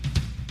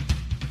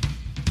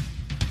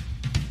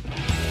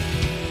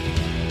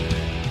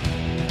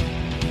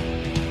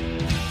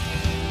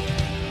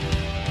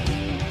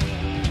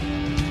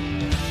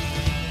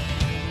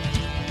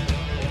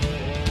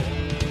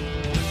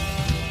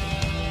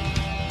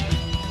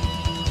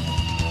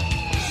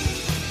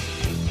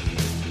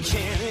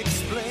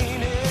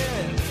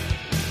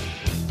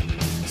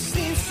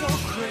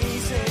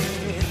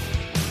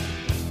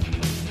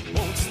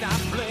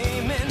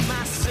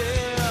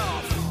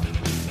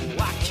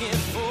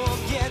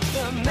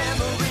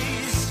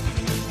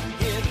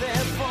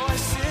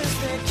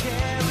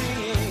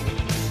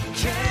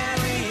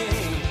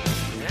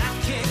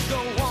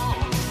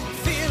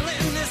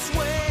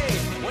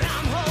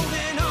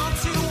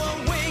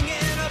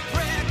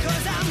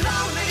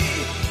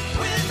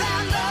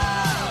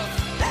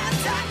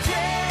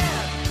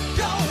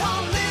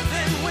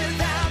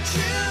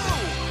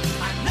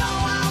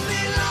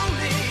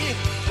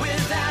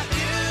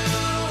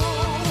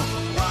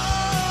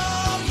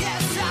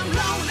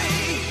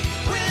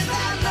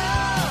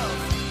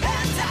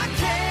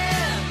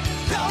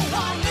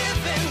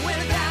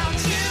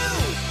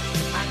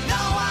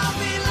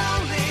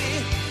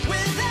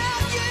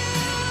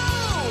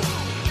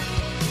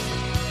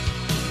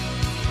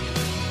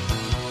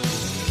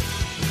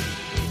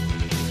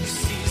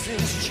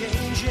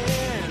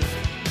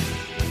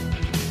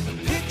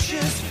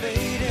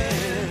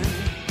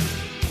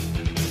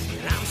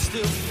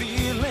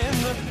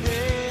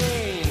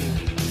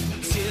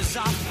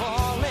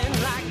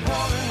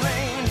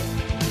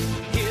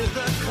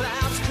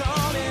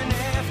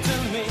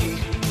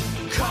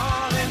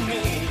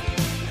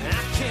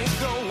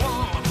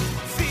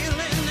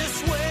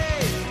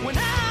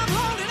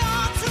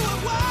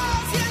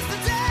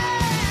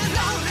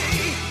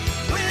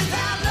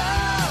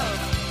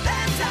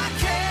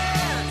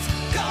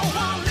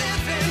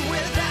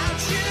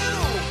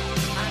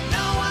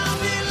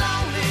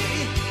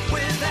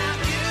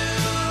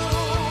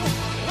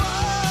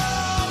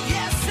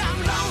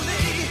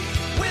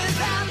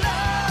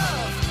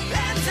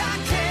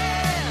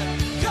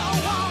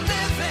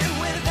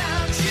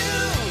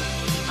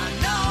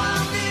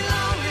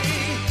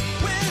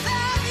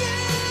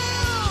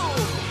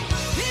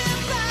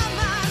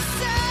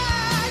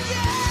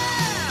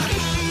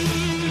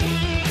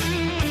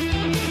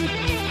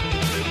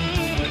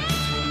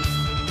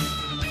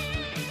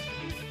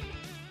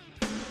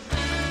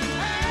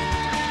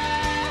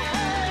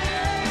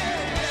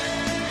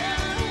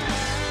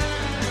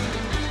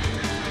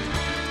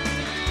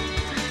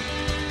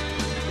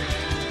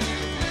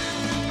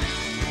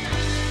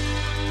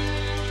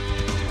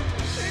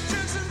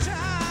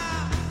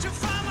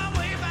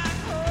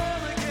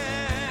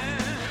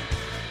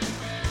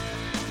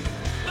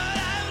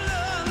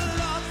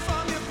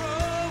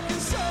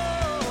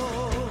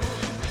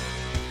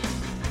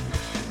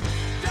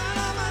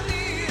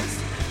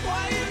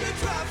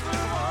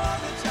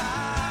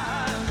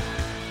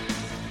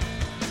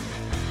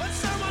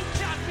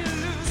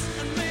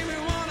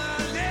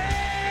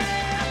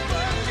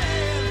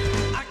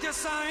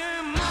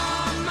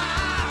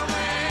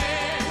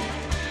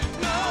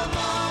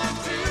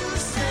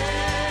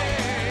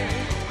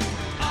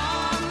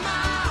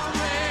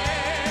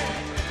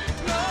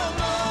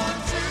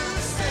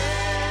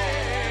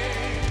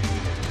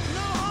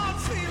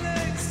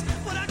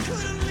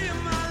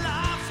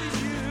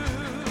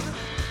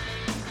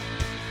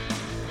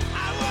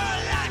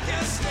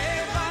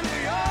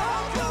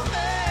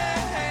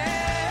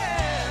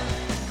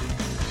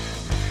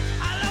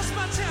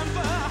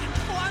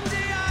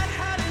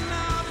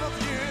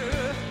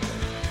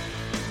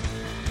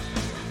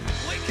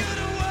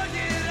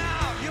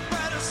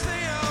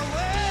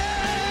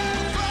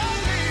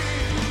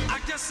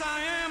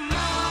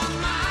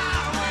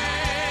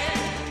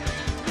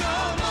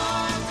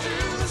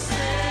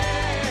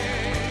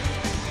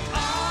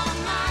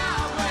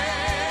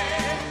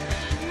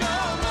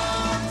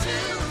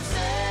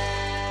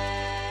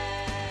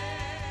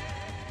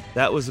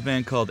 That was a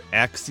band called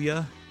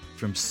Axia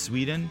from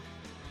Sweden,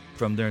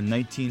 from their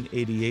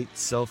 1988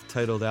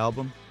 self-titled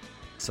album,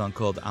 a song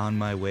called On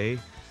My Way.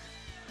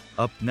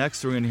 Up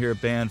next, we're going to hear a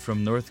band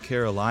from North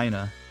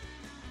Carolina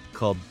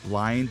called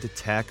Blind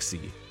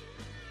Taxi.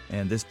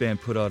 And this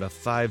band put out a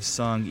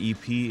 5-song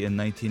EP in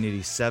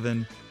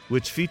 1987,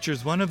 which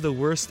features one of the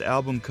worst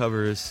album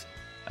covers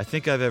I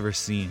think I've ever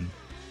seen.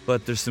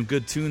 But there's some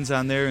good tunes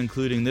on there,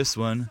 including this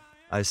one,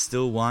 I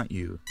Still Want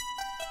You.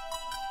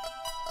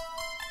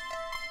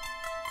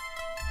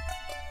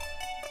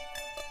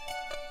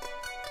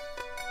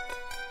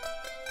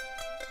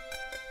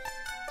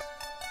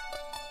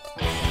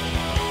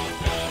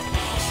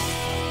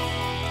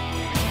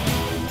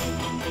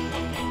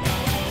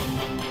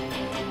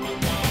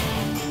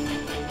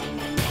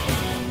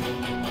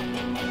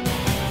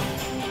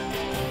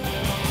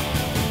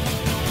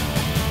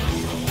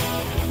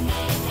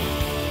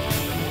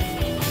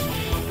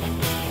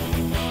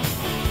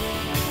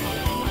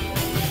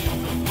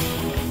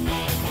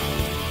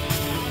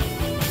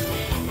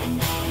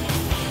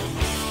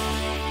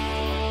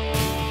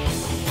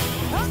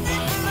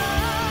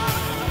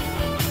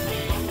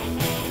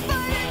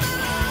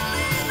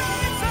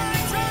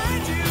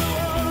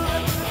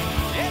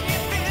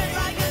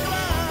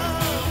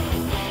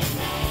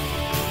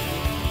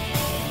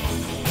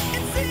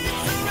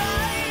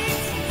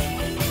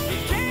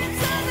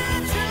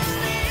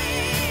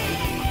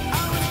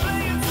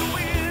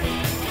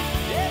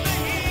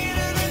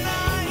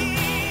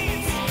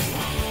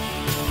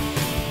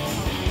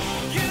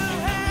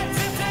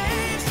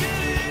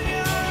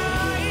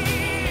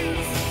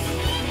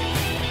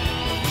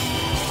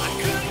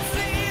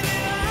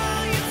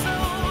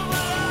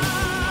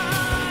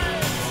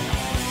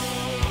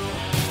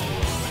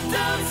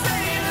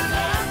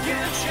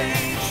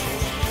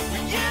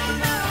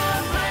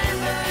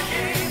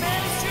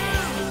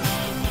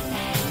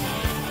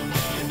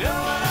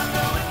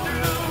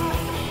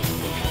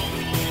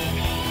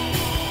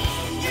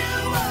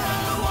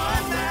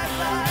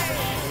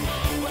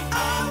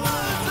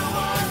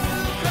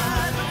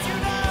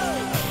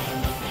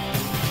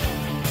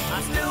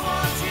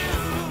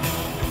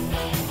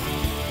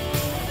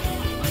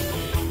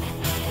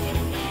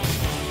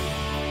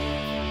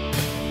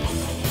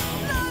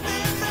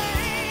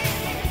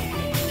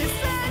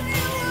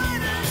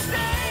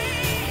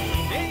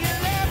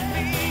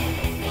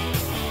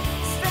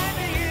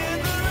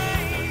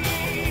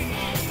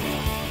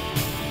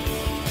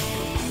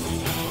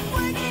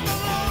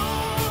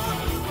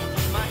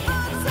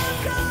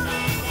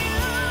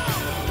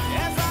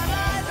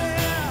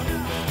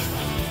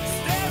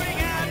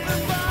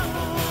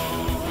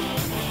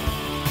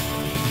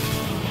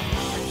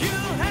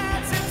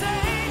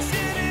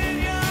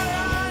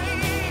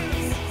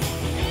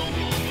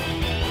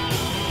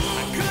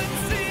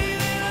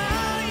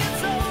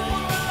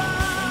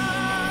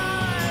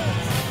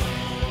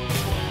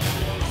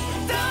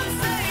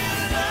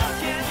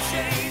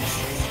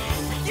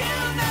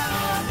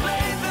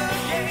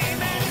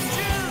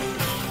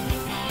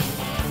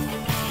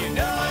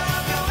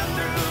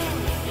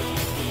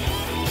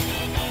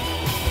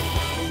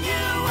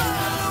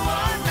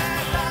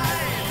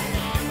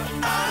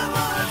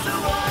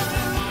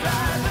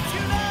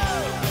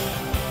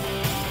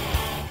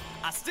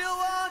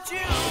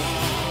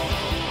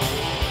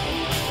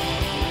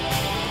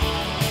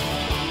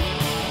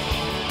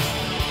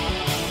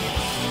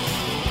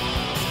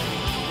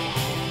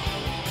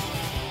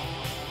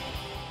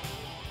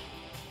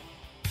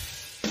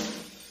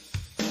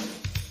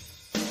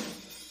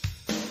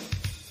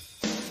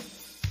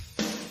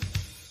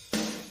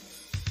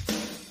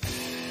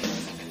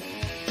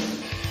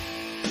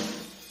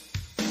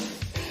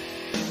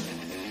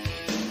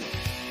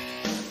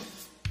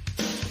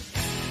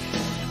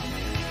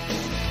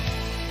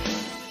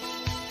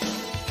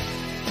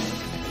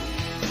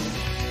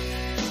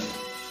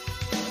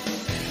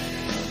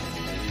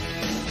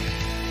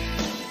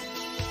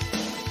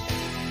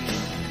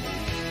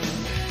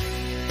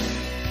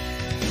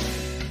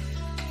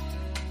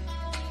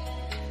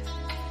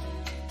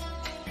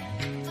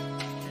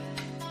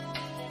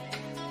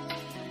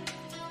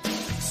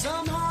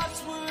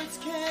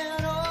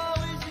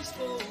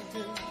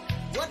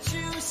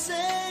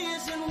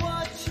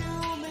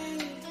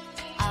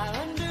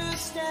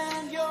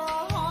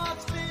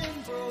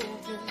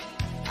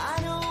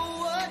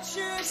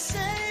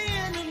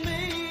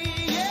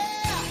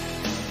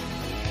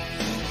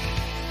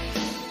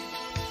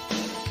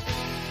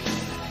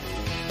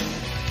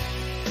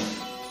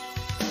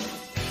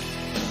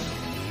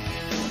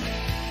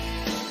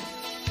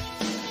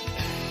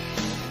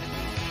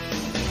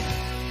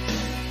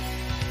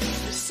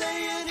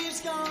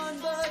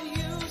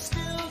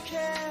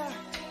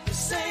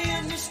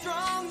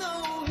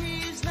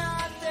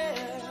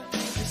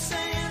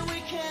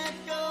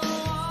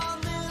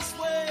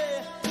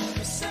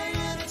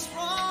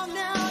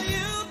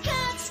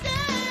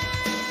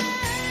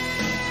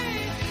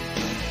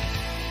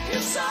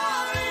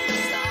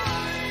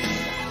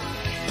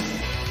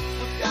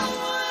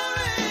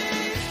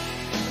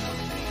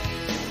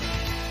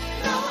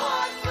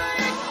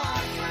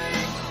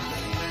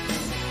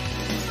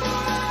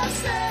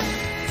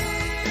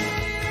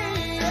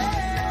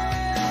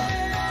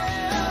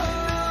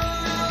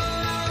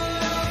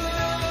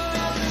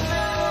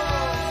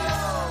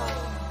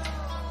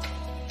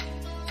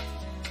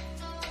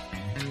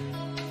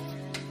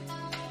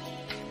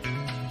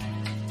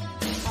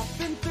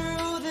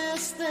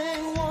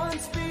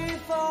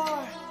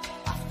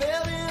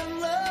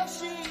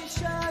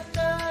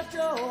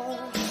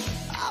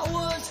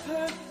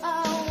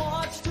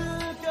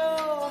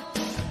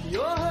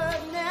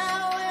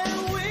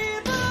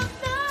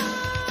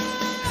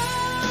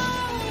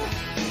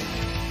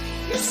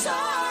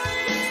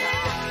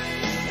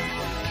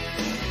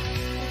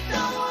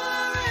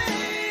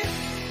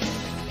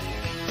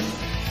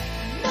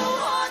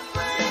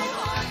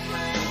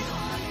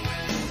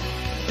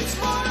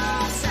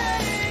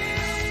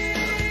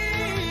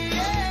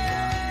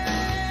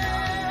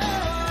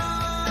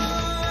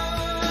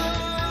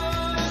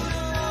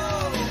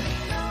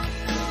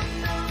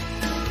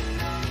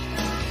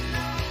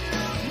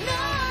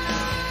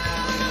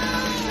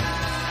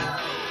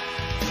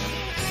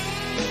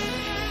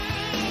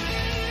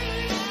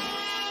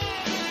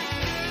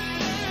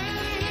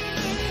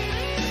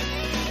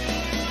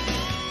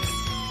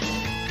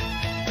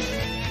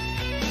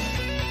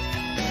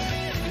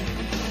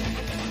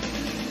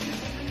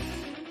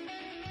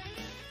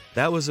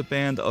 That was a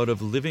band out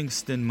of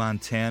Livingston,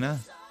 Montana,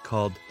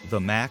 called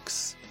The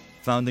Max.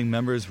 Founding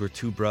members were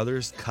two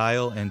brothers,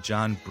 Kyle and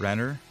John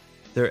Brenner.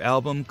 Their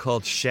album,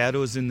 called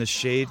Shadows in the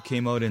Shade,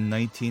 came out in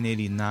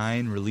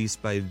 1989,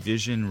 released by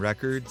Vision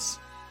Records.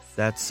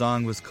 That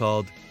song was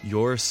called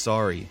You're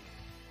Sorry.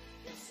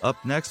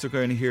 Up next, we're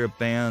going to hear a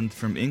band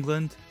from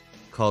England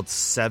called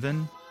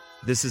Seven.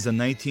 This is a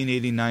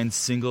 1989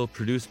 single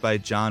produced by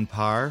John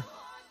Parr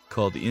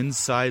called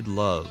Inside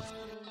Love.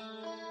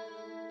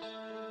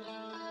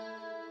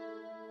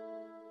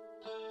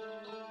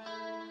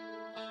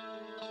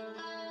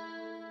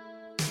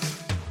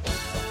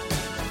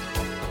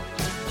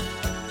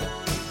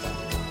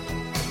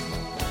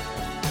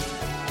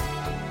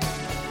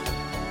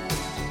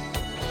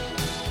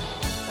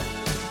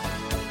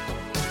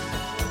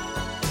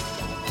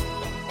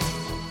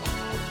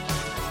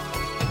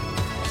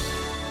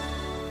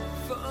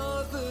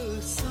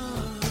 Father,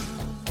 Son,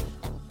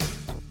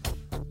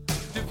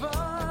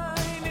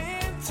 divine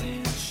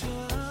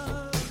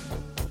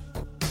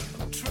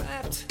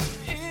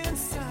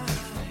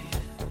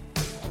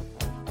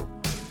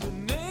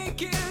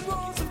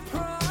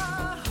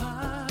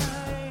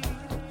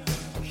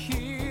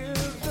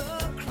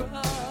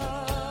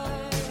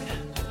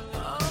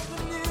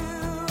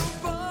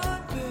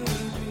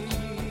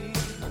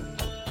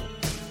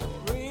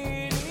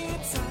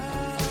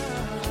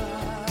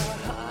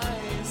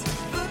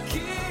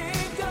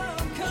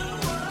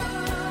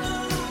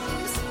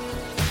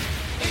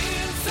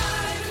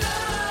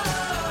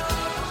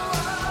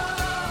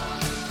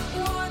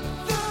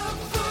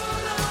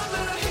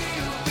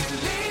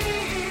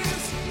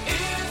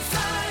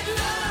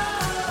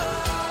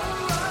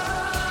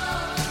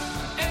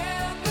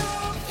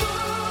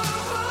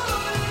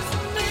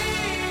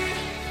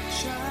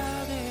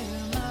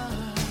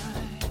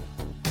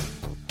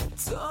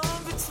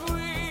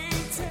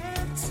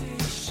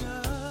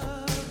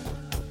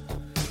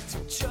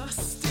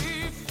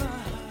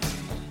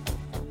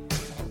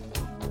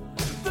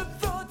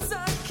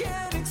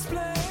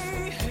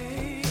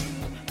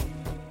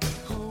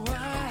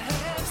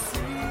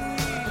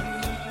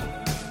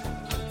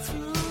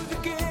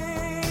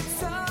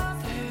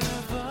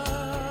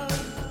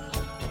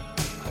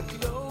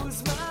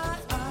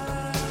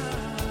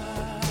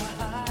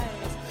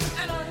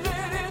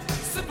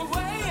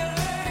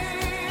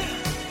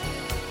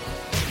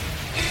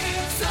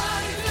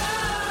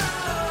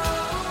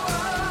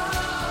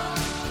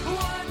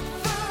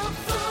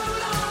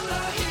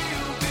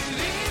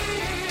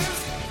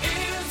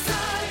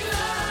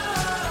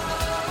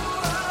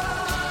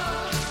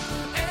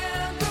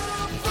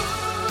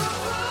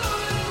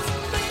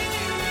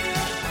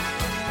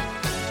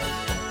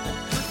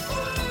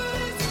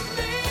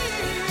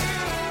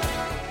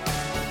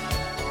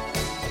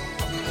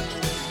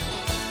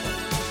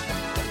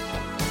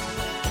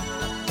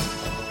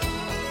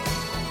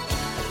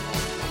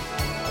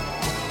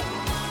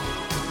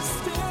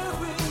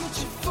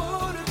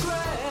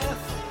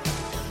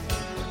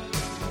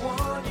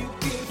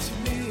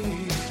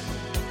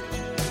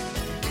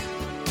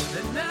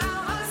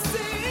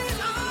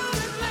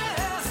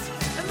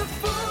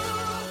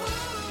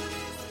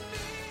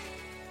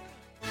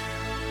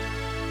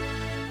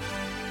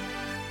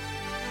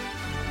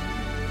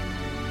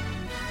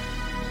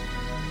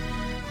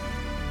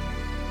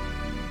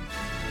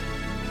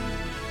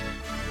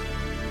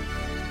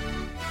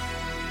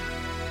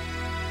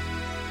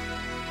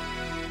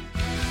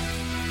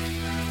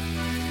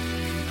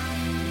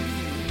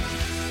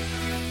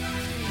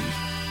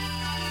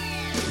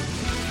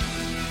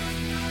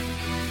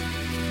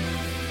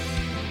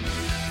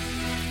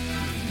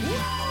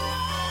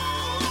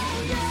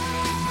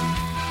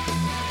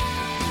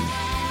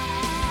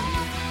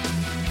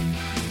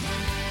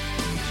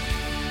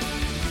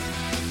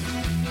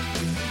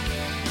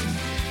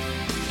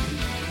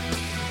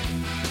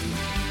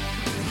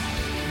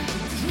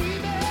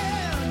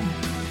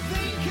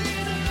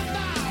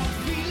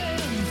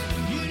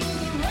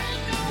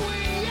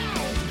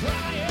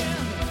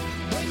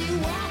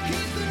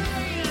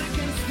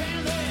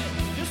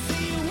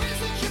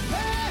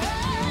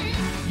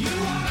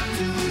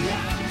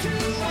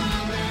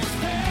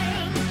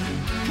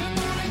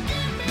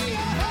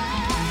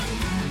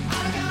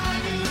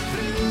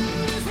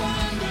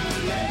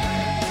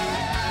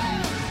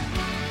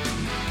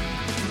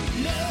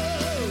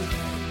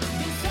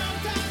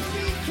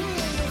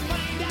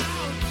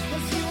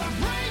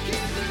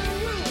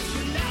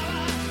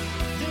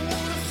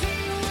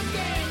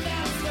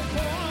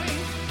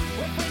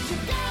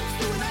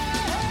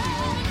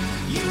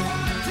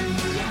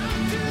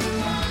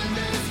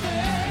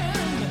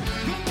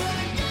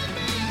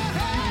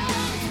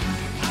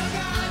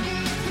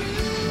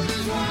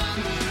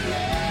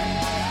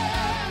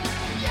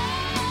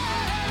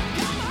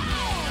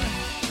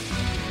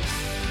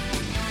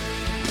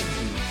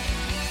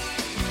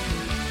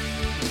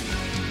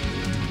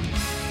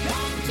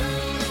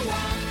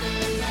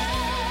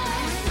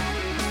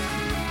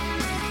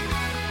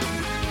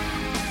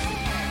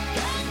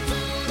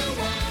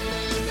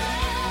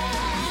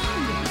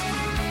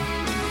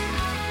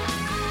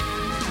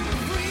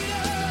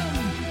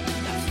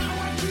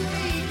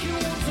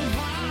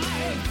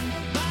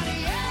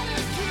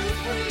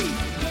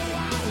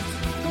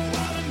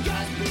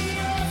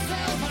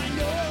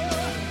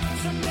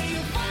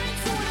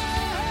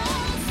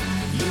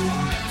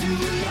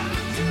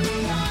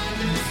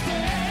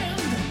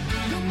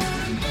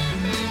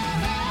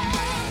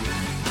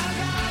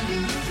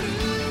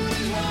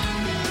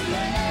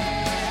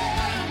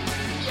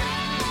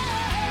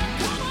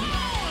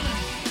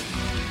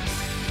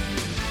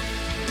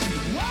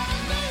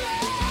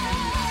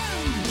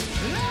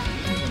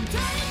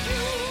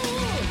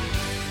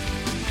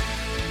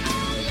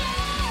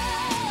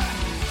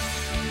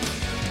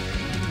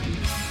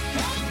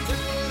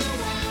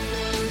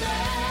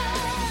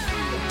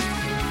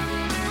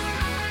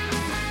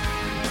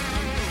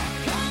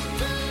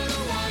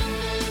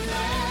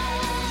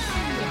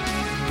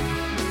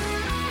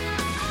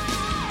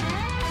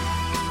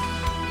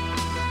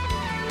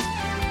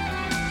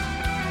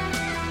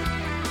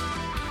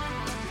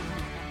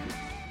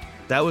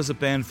That was a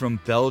band from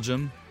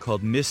Belgium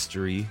called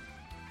Mystery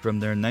from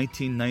their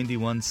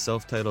 1991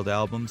 self-titled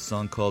album,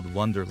 song called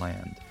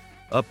Wonderland.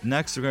 Up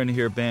next, we're going to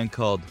hear a band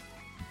called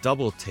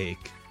Double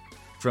Take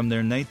from their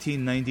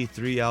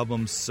 1993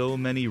 album So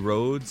Many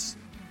Roads.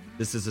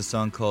 This is a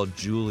song called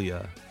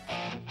Julia.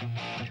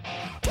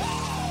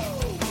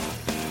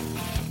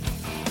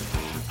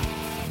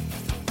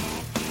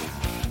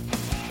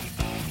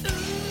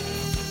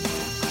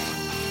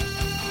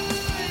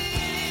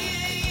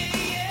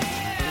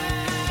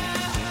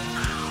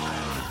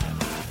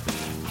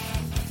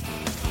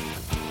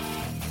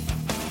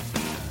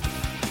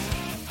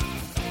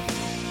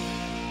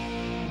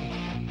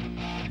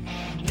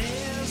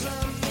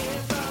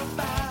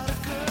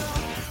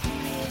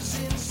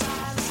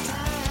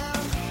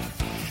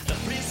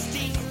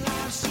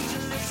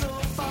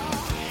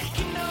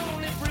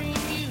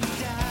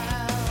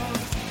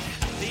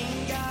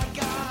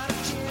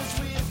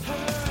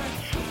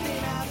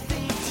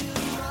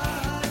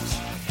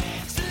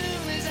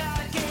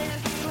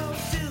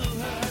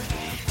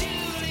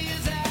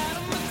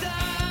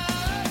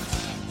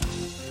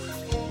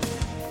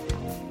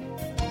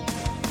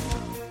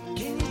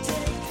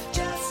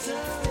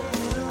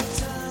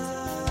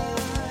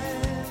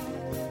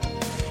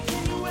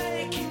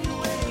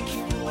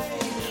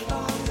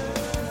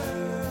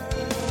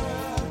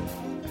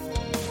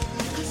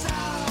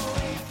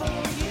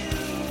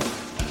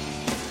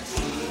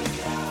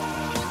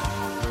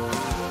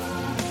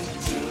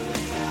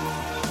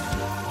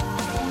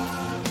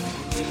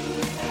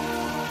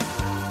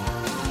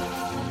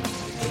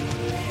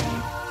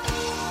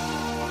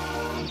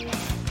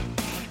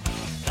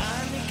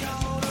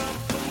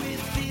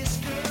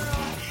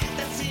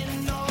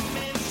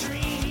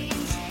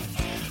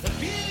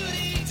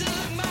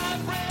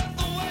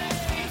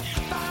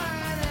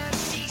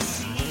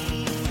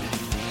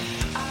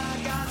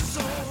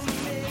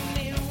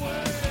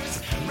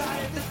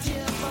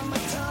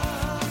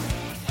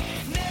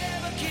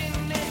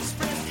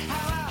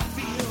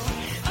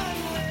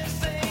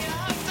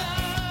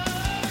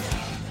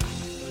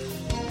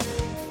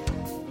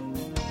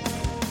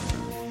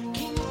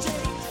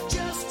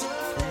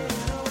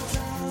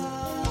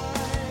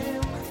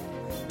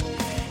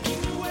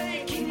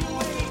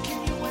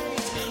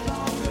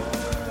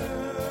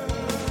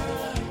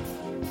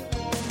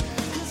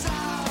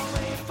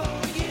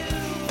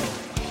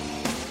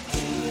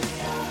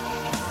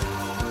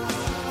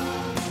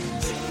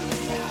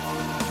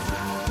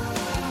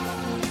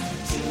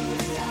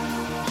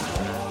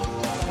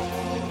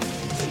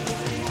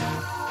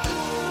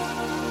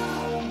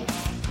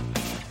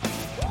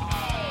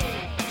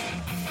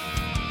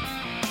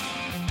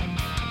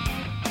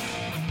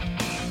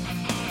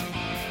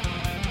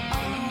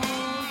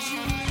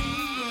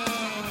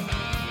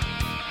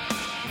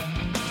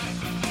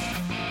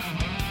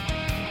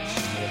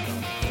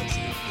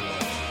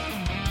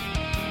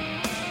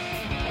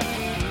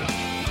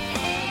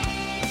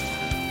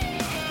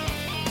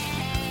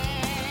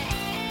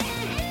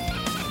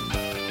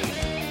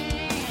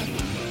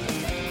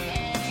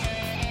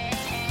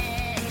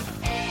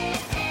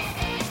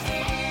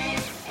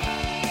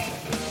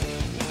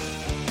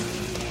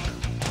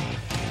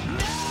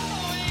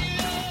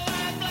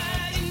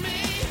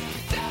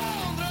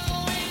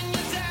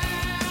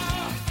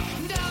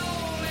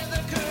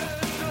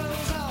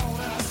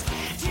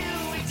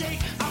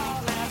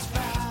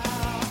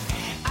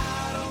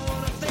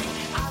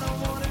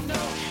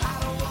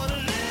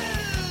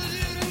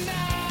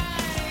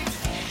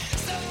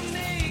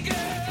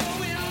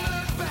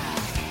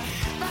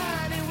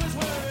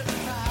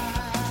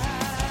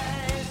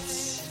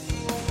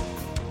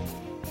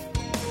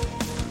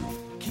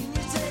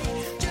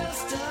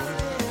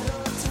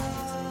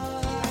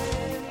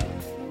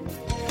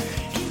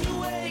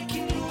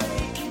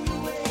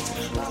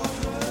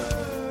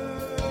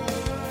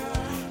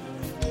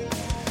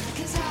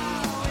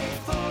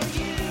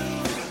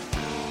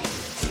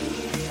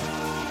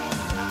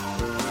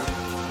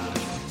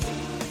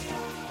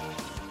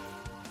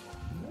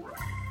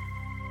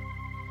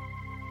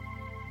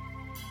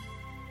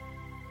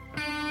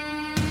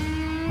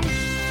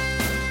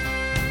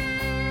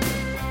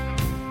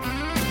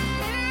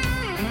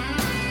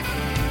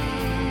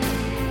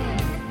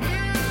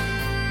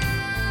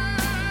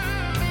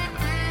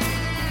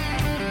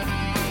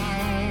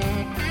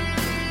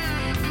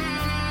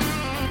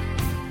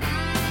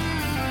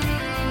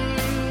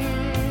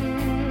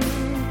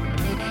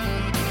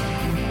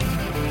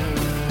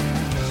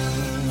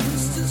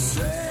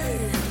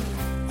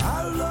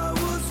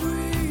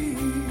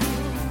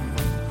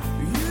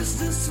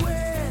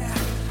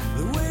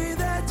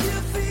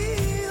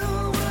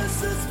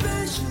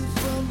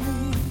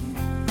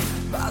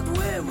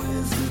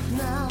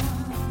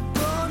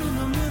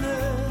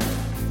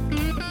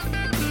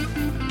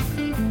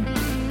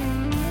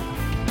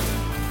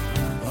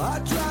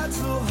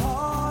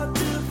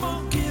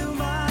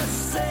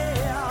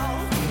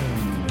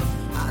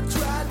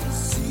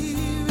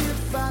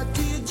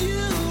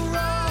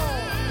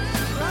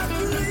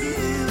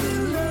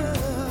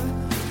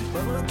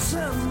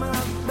 turn my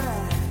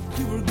back,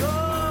 you were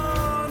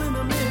gone in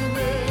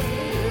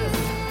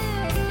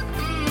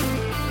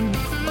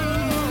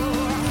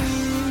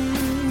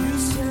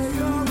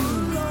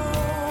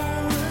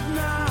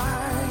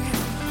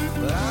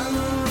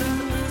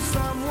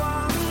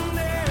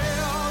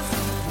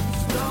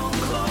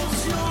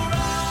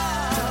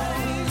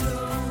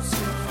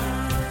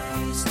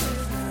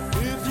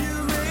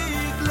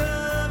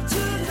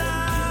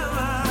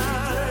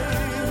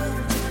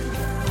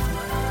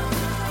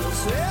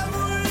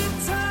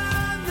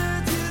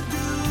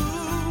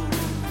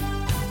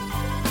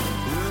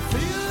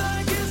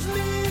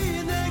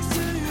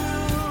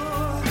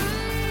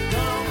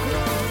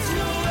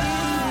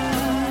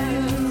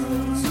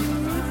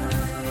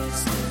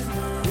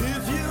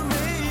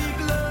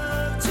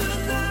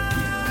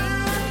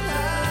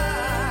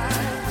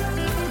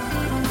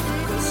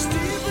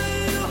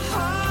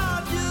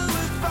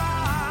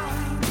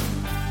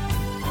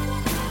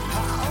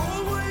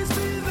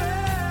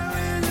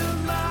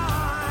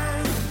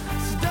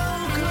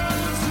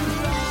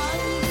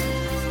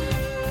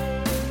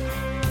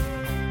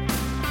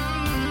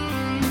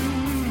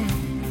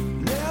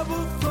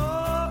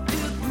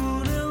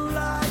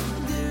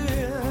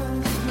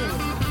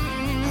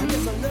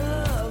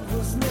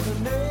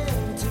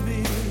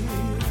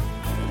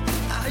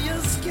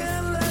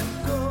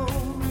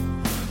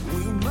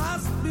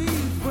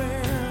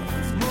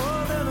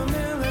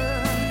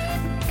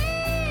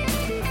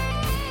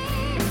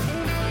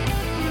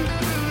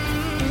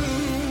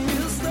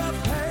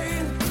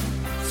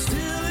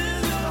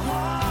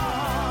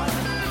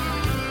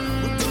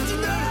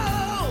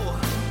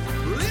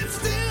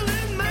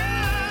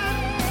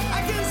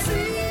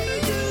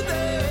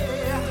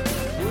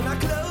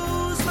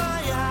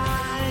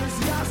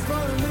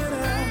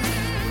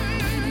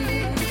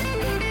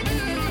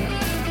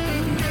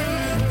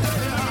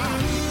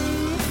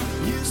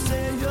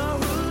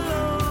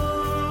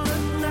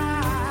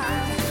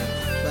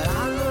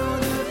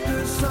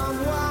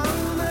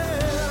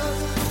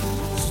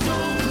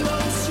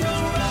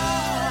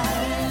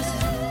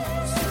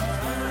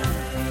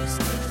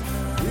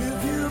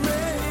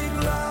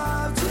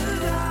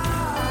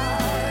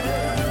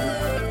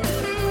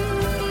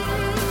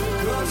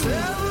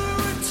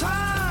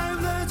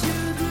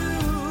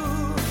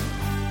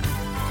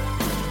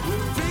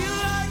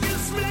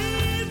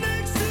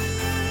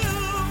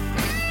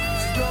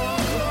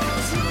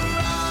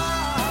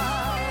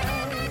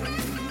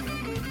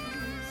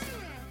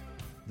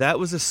That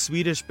was a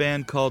Swedish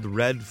band called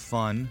Red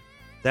Fun.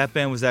 That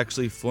band was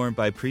actually formed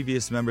by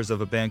previous members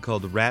of a band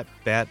called Rat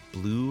Bat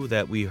Blue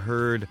that we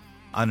heard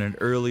on an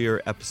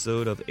earlier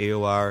episode of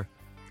AOR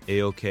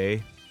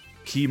AOK.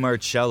 Key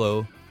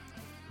Marcello,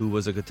 who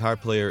was a guitar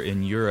player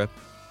in Europe,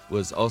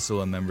 was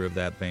also a member of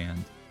that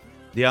band.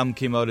 The album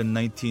came out in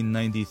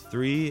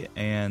 1993,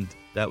 and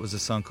that was a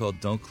song called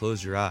Don't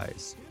Close Your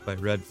Eyes by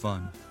Red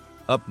Fun.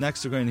 Up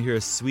next, we're going to hear a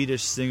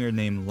Swedish singer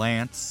named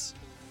Lance.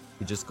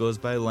 He just goes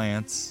by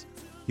Lance.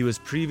 He was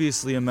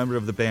previously a member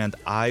of the band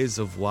Eyes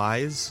of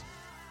Wise.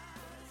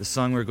 The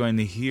song we're going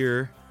to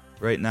hear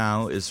right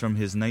now is from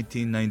his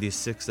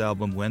 1996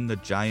 album When the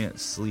Giant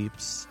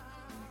Sleeps,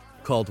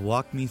 called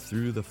Walk Me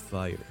Through the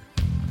Fire.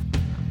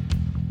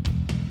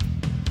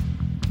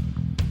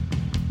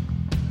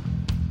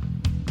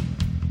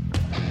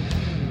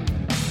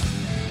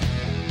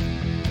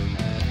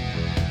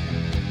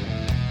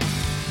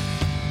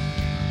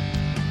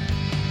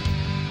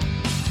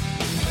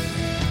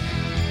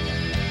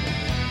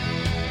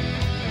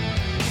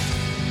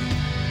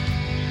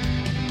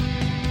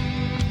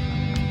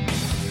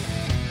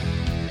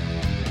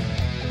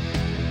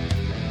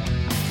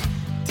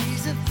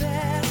 Diese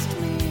fest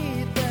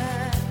mit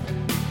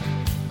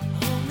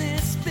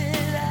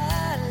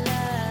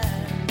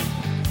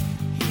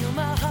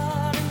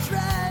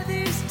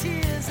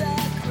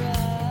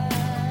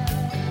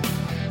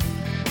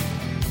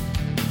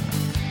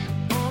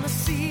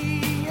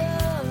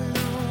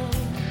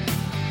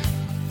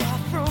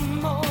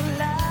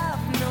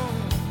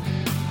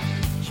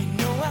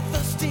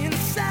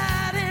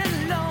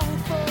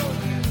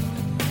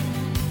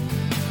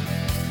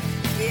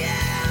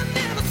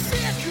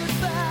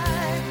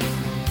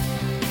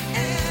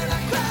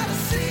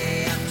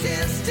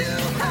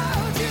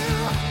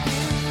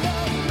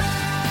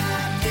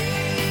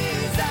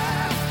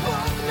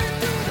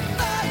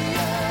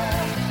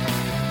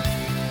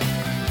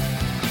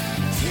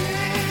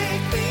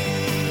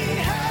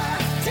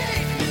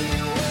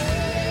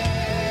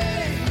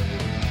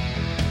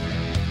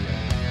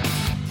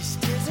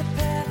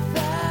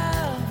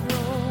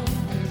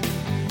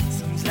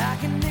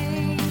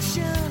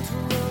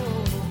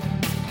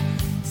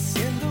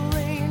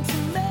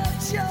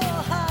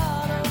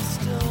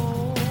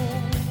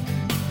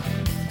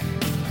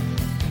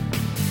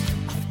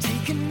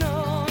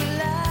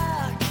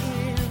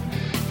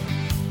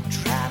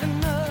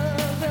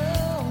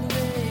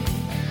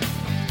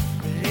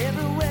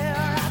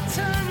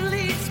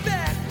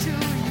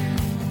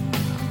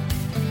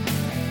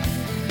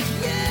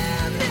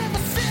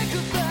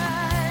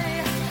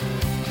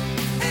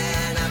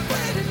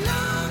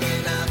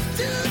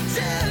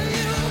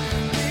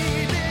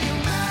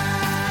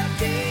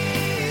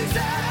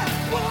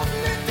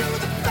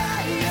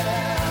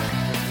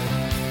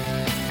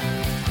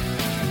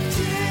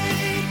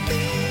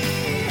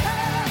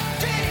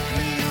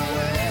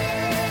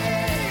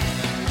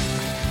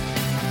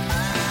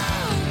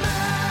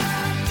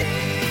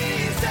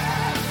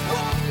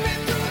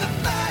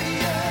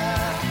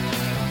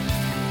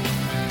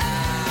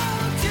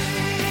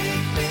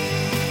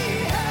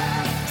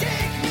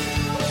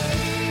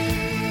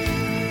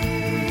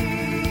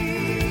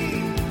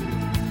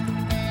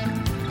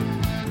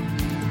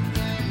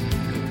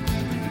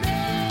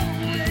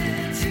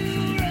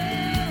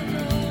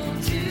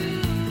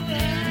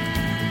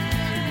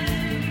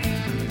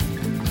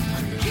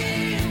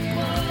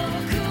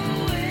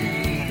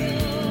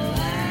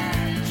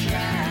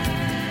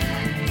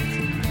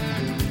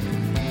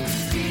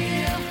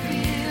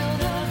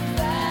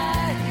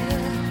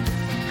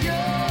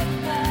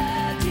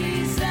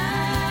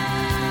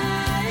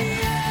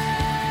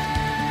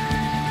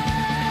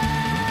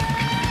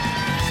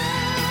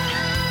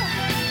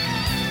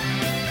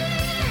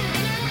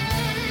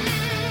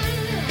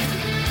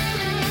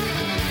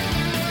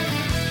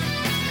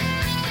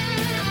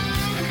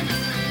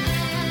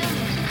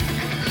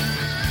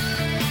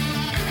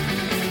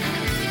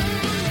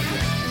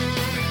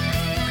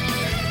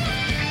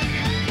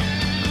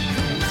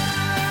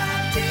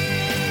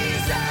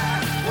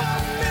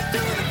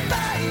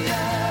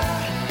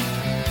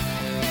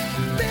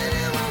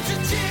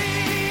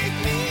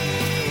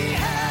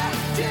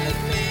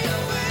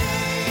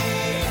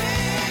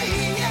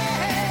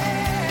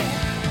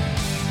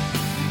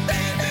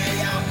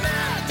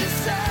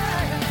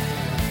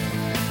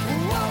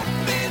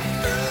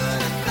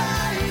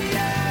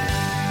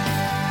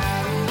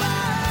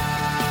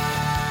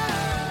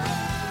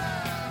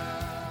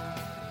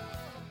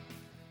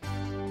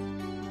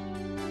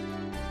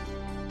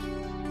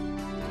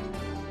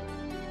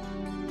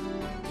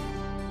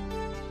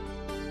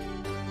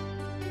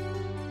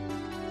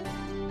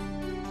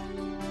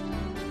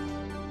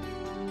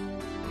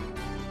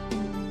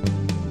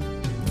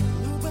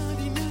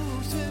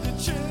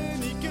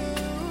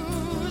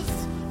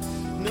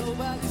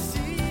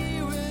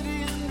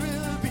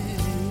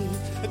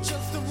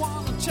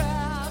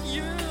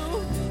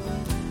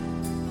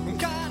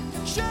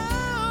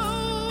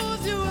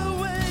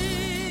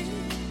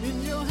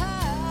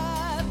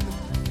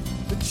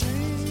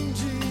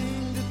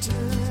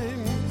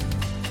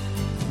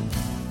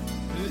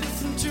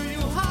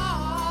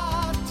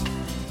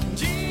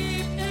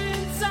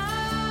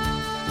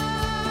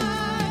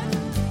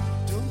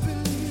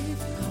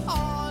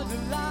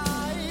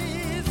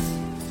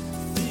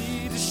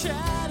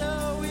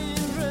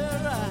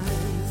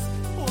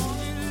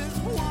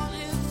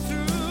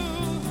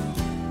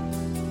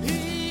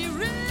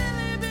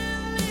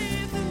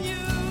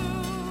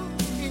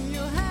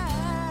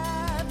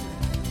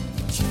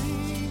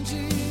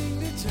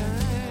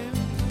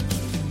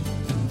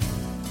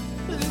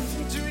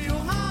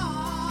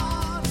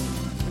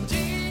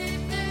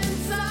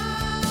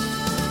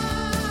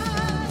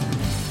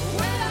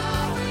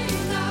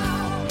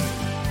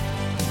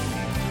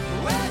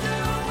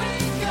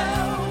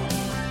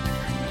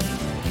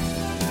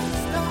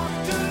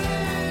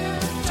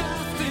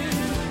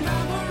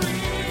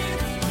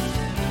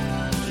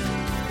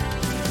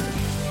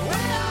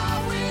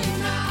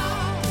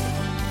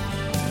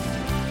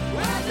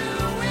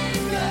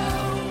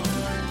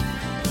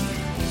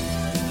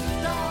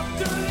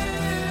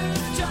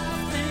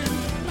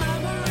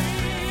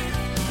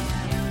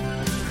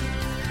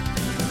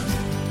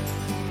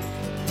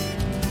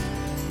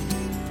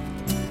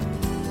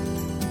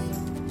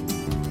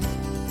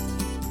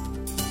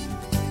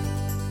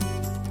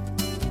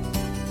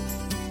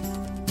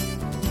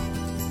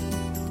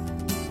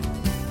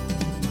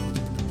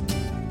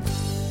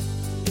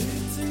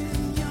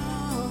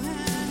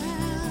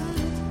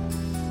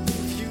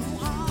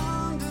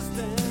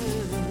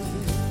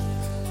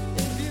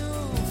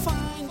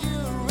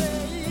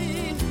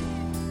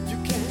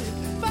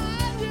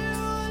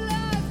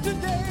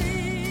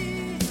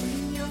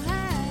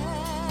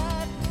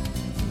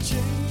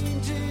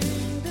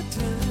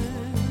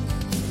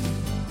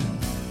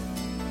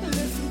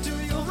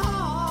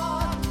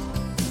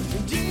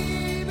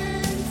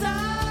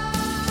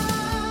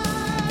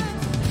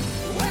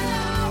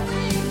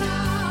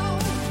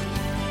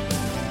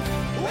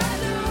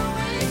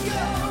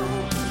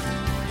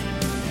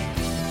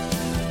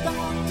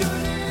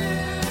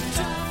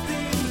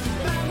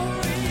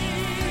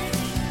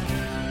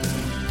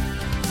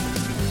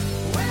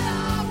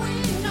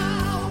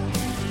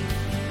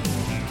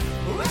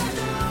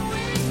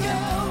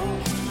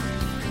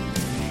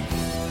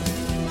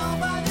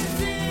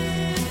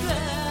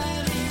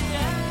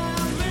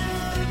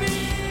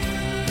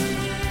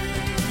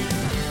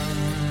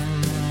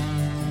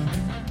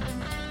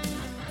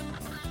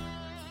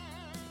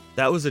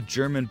That was a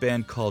German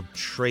band called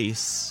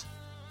Trace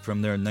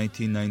from their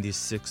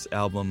 1996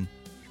 album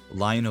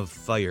Line of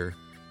Fire.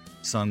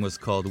 The song was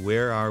called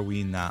Where Are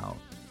We Now?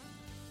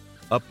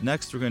 Up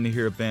next, we're going to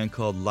hear a band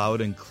called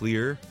Loud and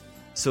Clear.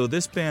 So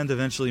this band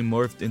eventually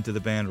morphed into the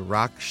band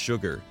Rock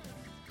Sugar.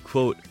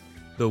 Quote,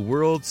 the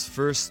world's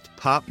first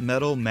pop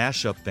metal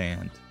mashup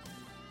band.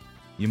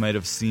 You might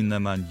have seen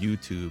them on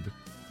YouTube.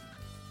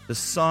 The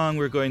song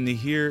we're going to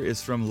hear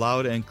is from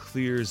Loud and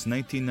Clear's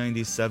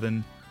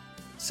 1997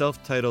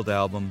 self-titled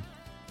album.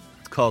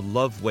 It's called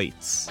Love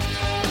Waits.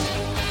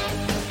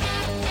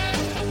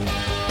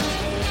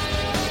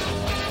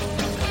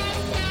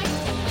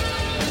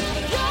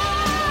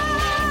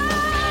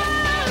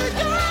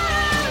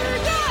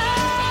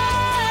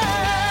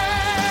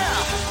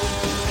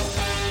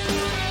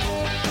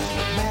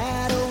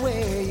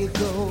 Everywhere you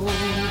go,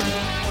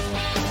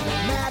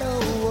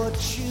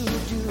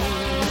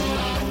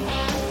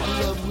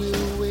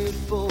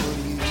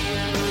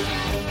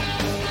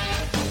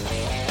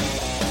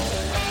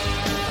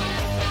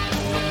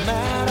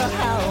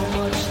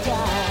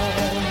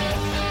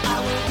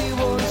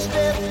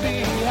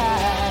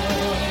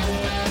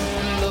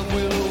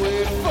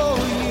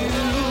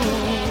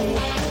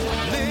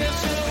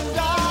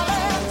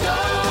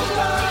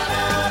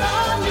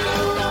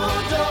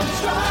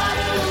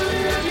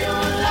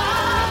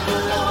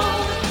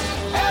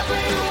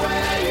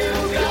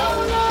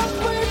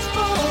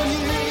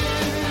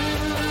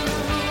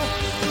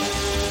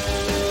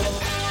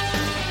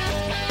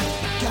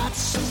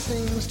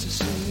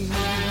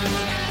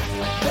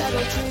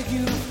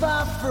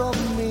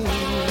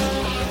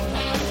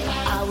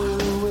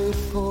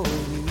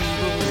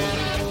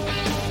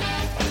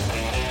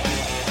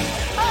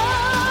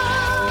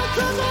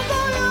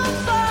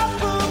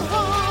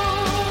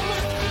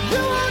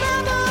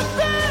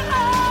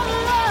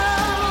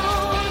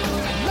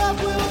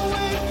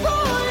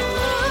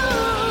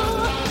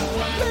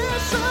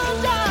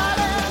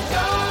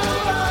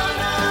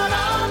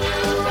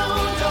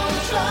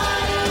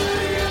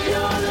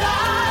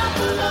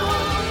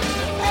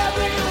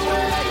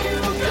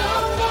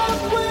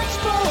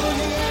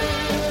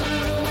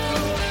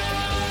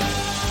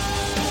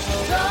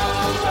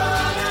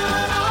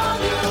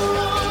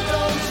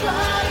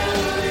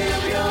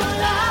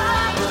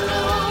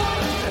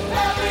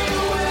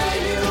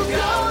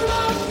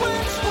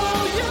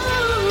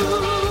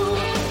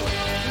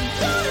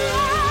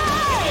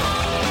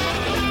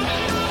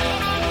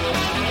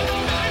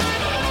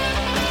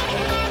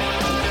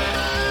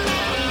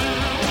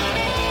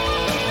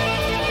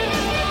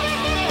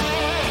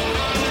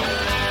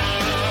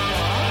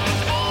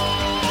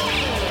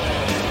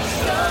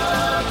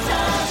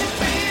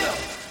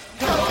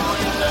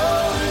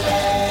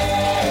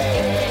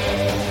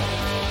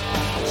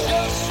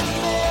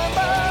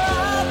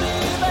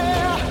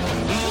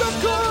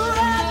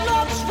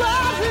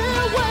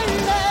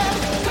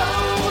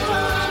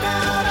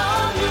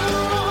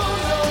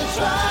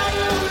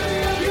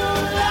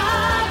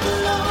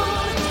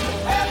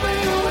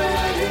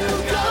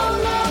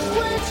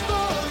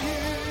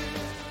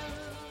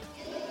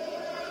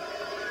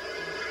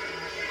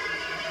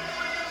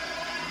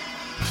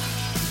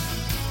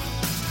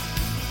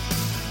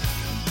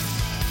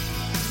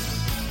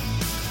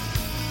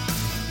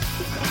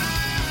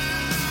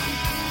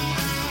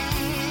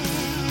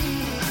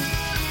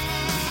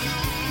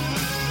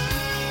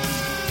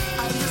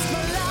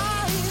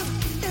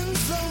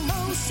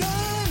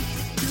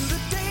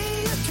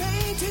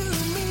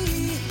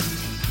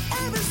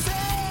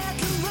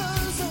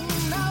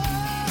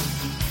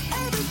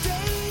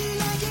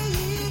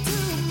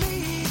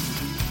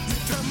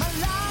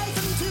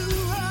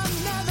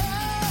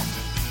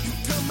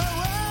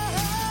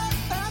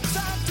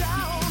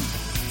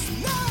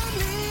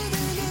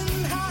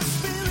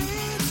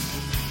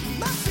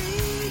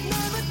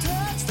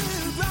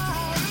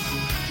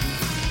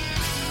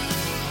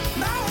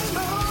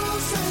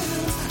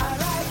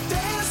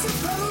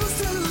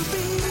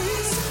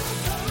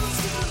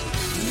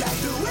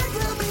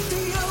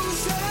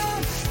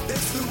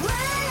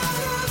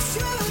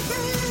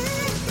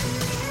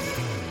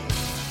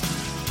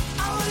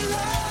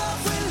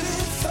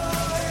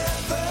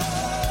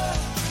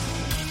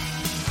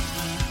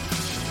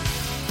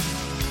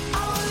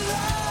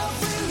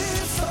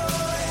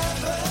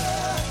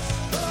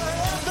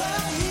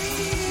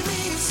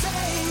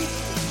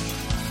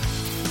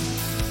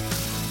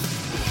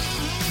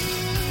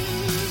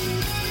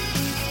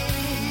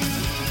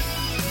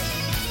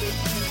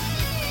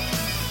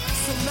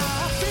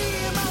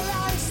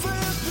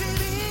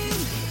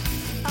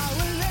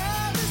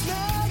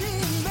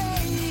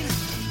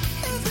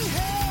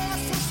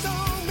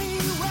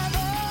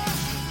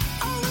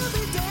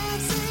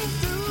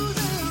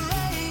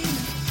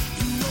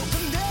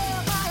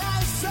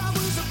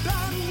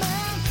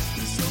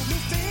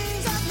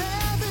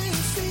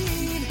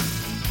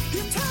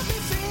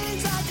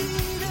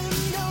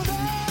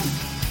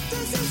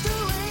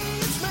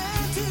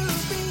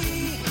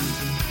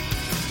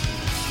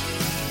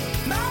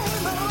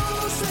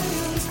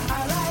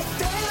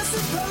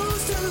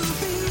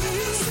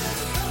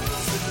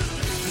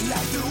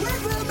 like the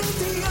wind will meet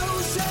the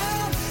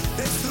ocean.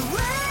 That's the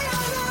way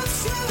our love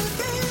should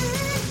be.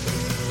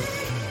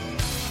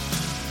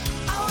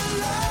 Our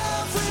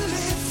love will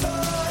live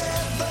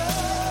forever.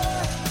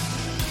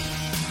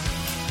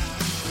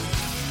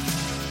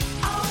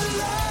 Our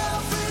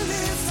love will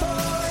live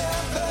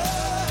forever.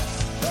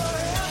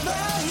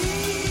 Forever,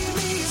 hear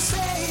me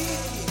say.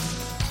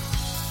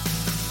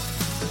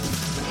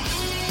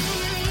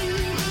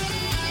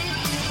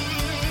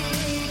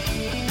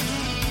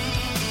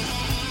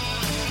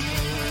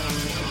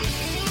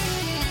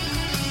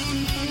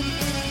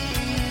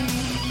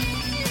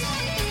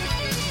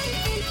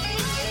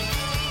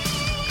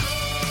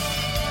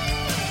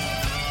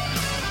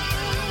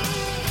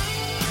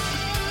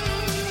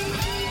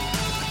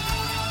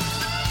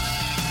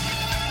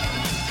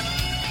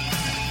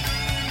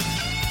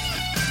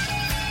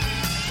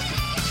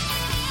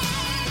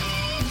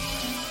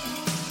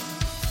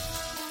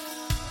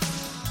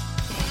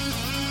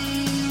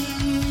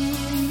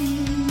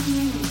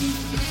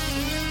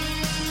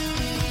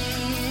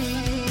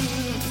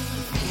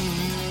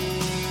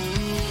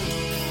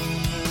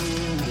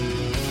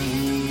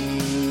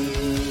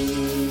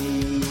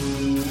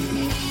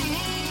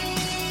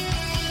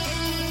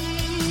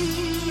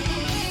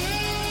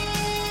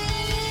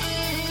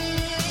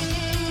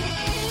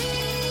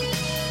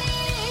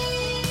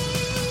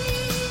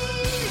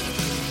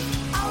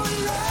 Our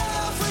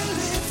love will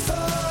live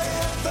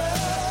forever.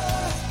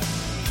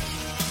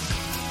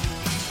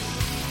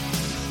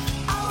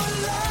 Our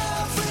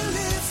love will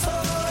live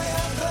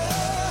forever.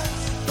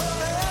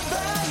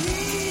 Forever,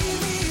 hear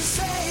me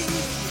say.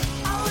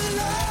 Our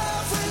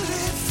love will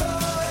live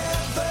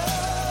forever.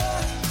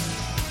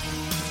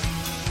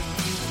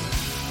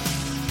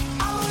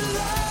 Our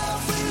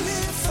love will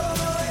live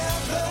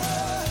forever.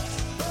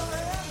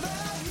 Forever,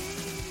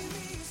 hear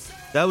me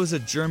say. That was a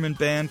German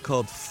band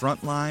called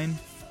Frontline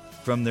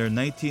from their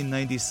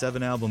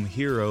 1997 album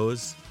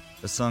Heroes,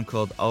 a song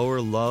called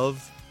Our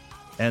Love.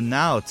 And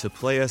now, to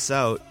play us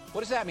out,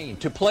 What does that mean,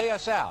 to play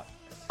us out?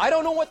 I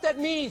don't know what that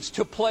means,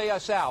 to play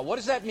us out. What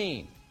does that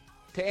mean?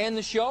 To end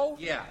the show?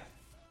 Yeah.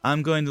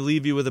 I'm going to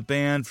leave you with a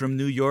band from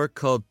New York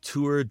called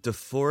Tour de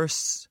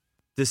Force.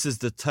 This is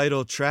the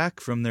title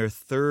track from their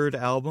third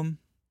album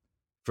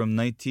from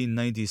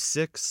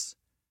 1996.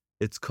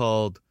 It's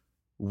called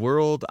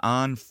World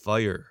on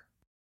Fire.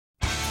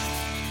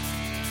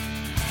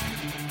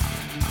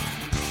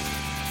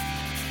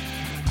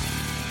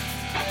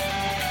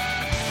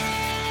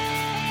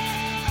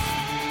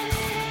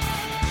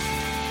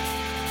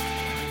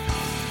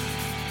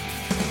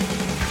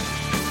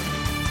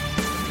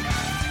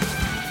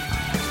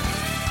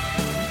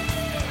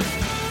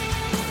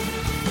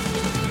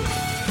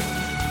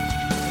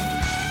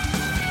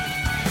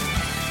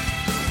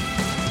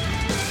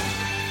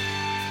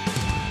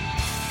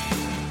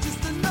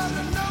 Just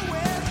another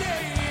nowhere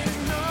day.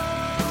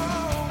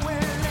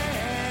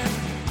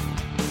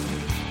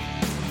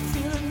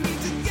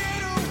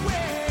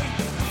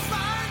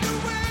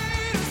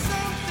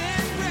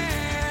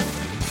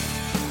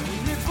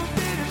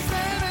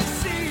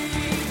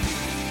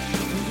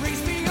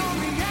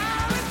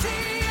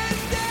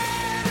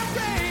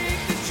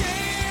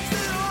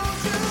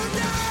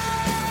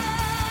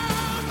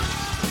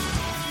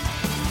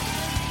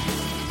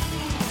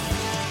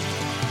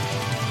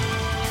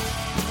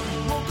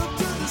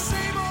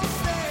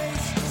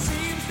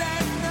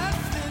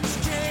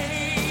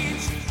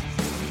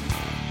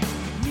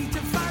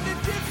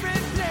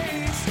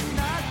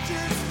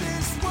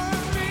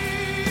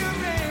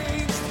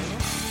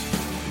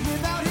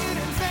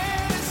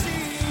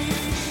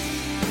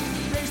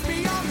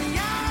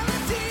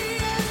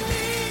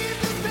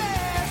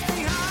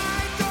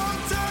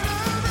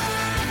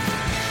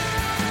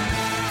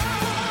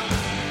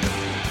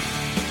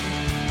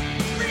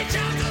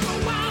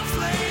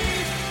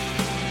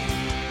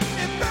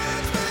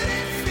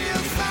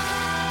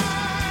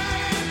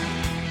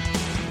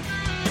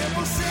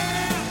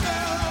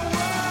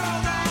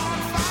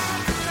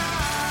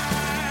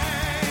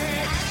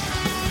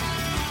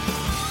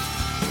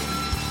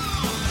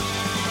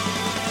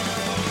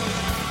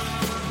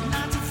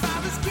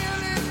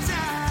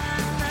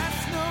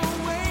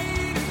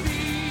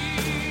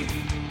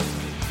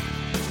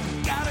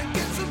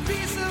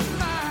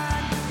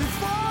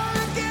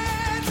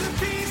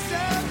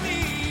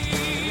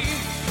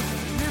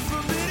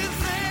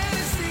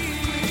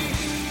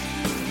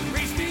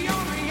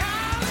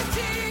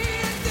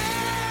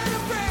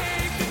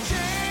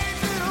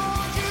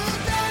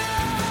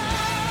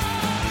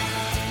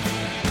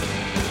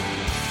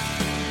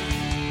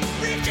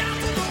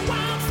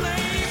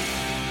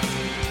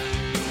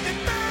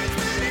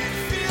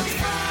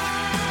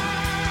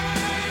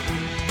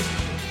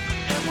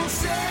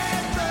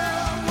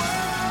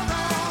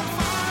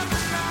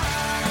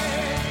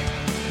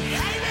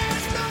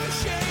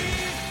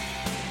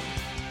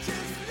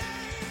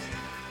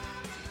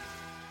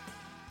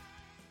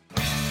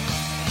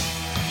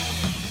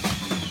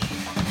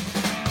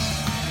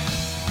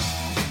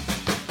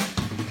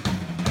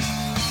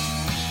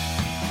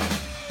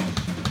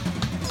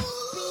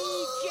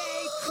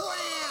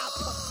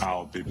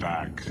 be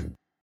back.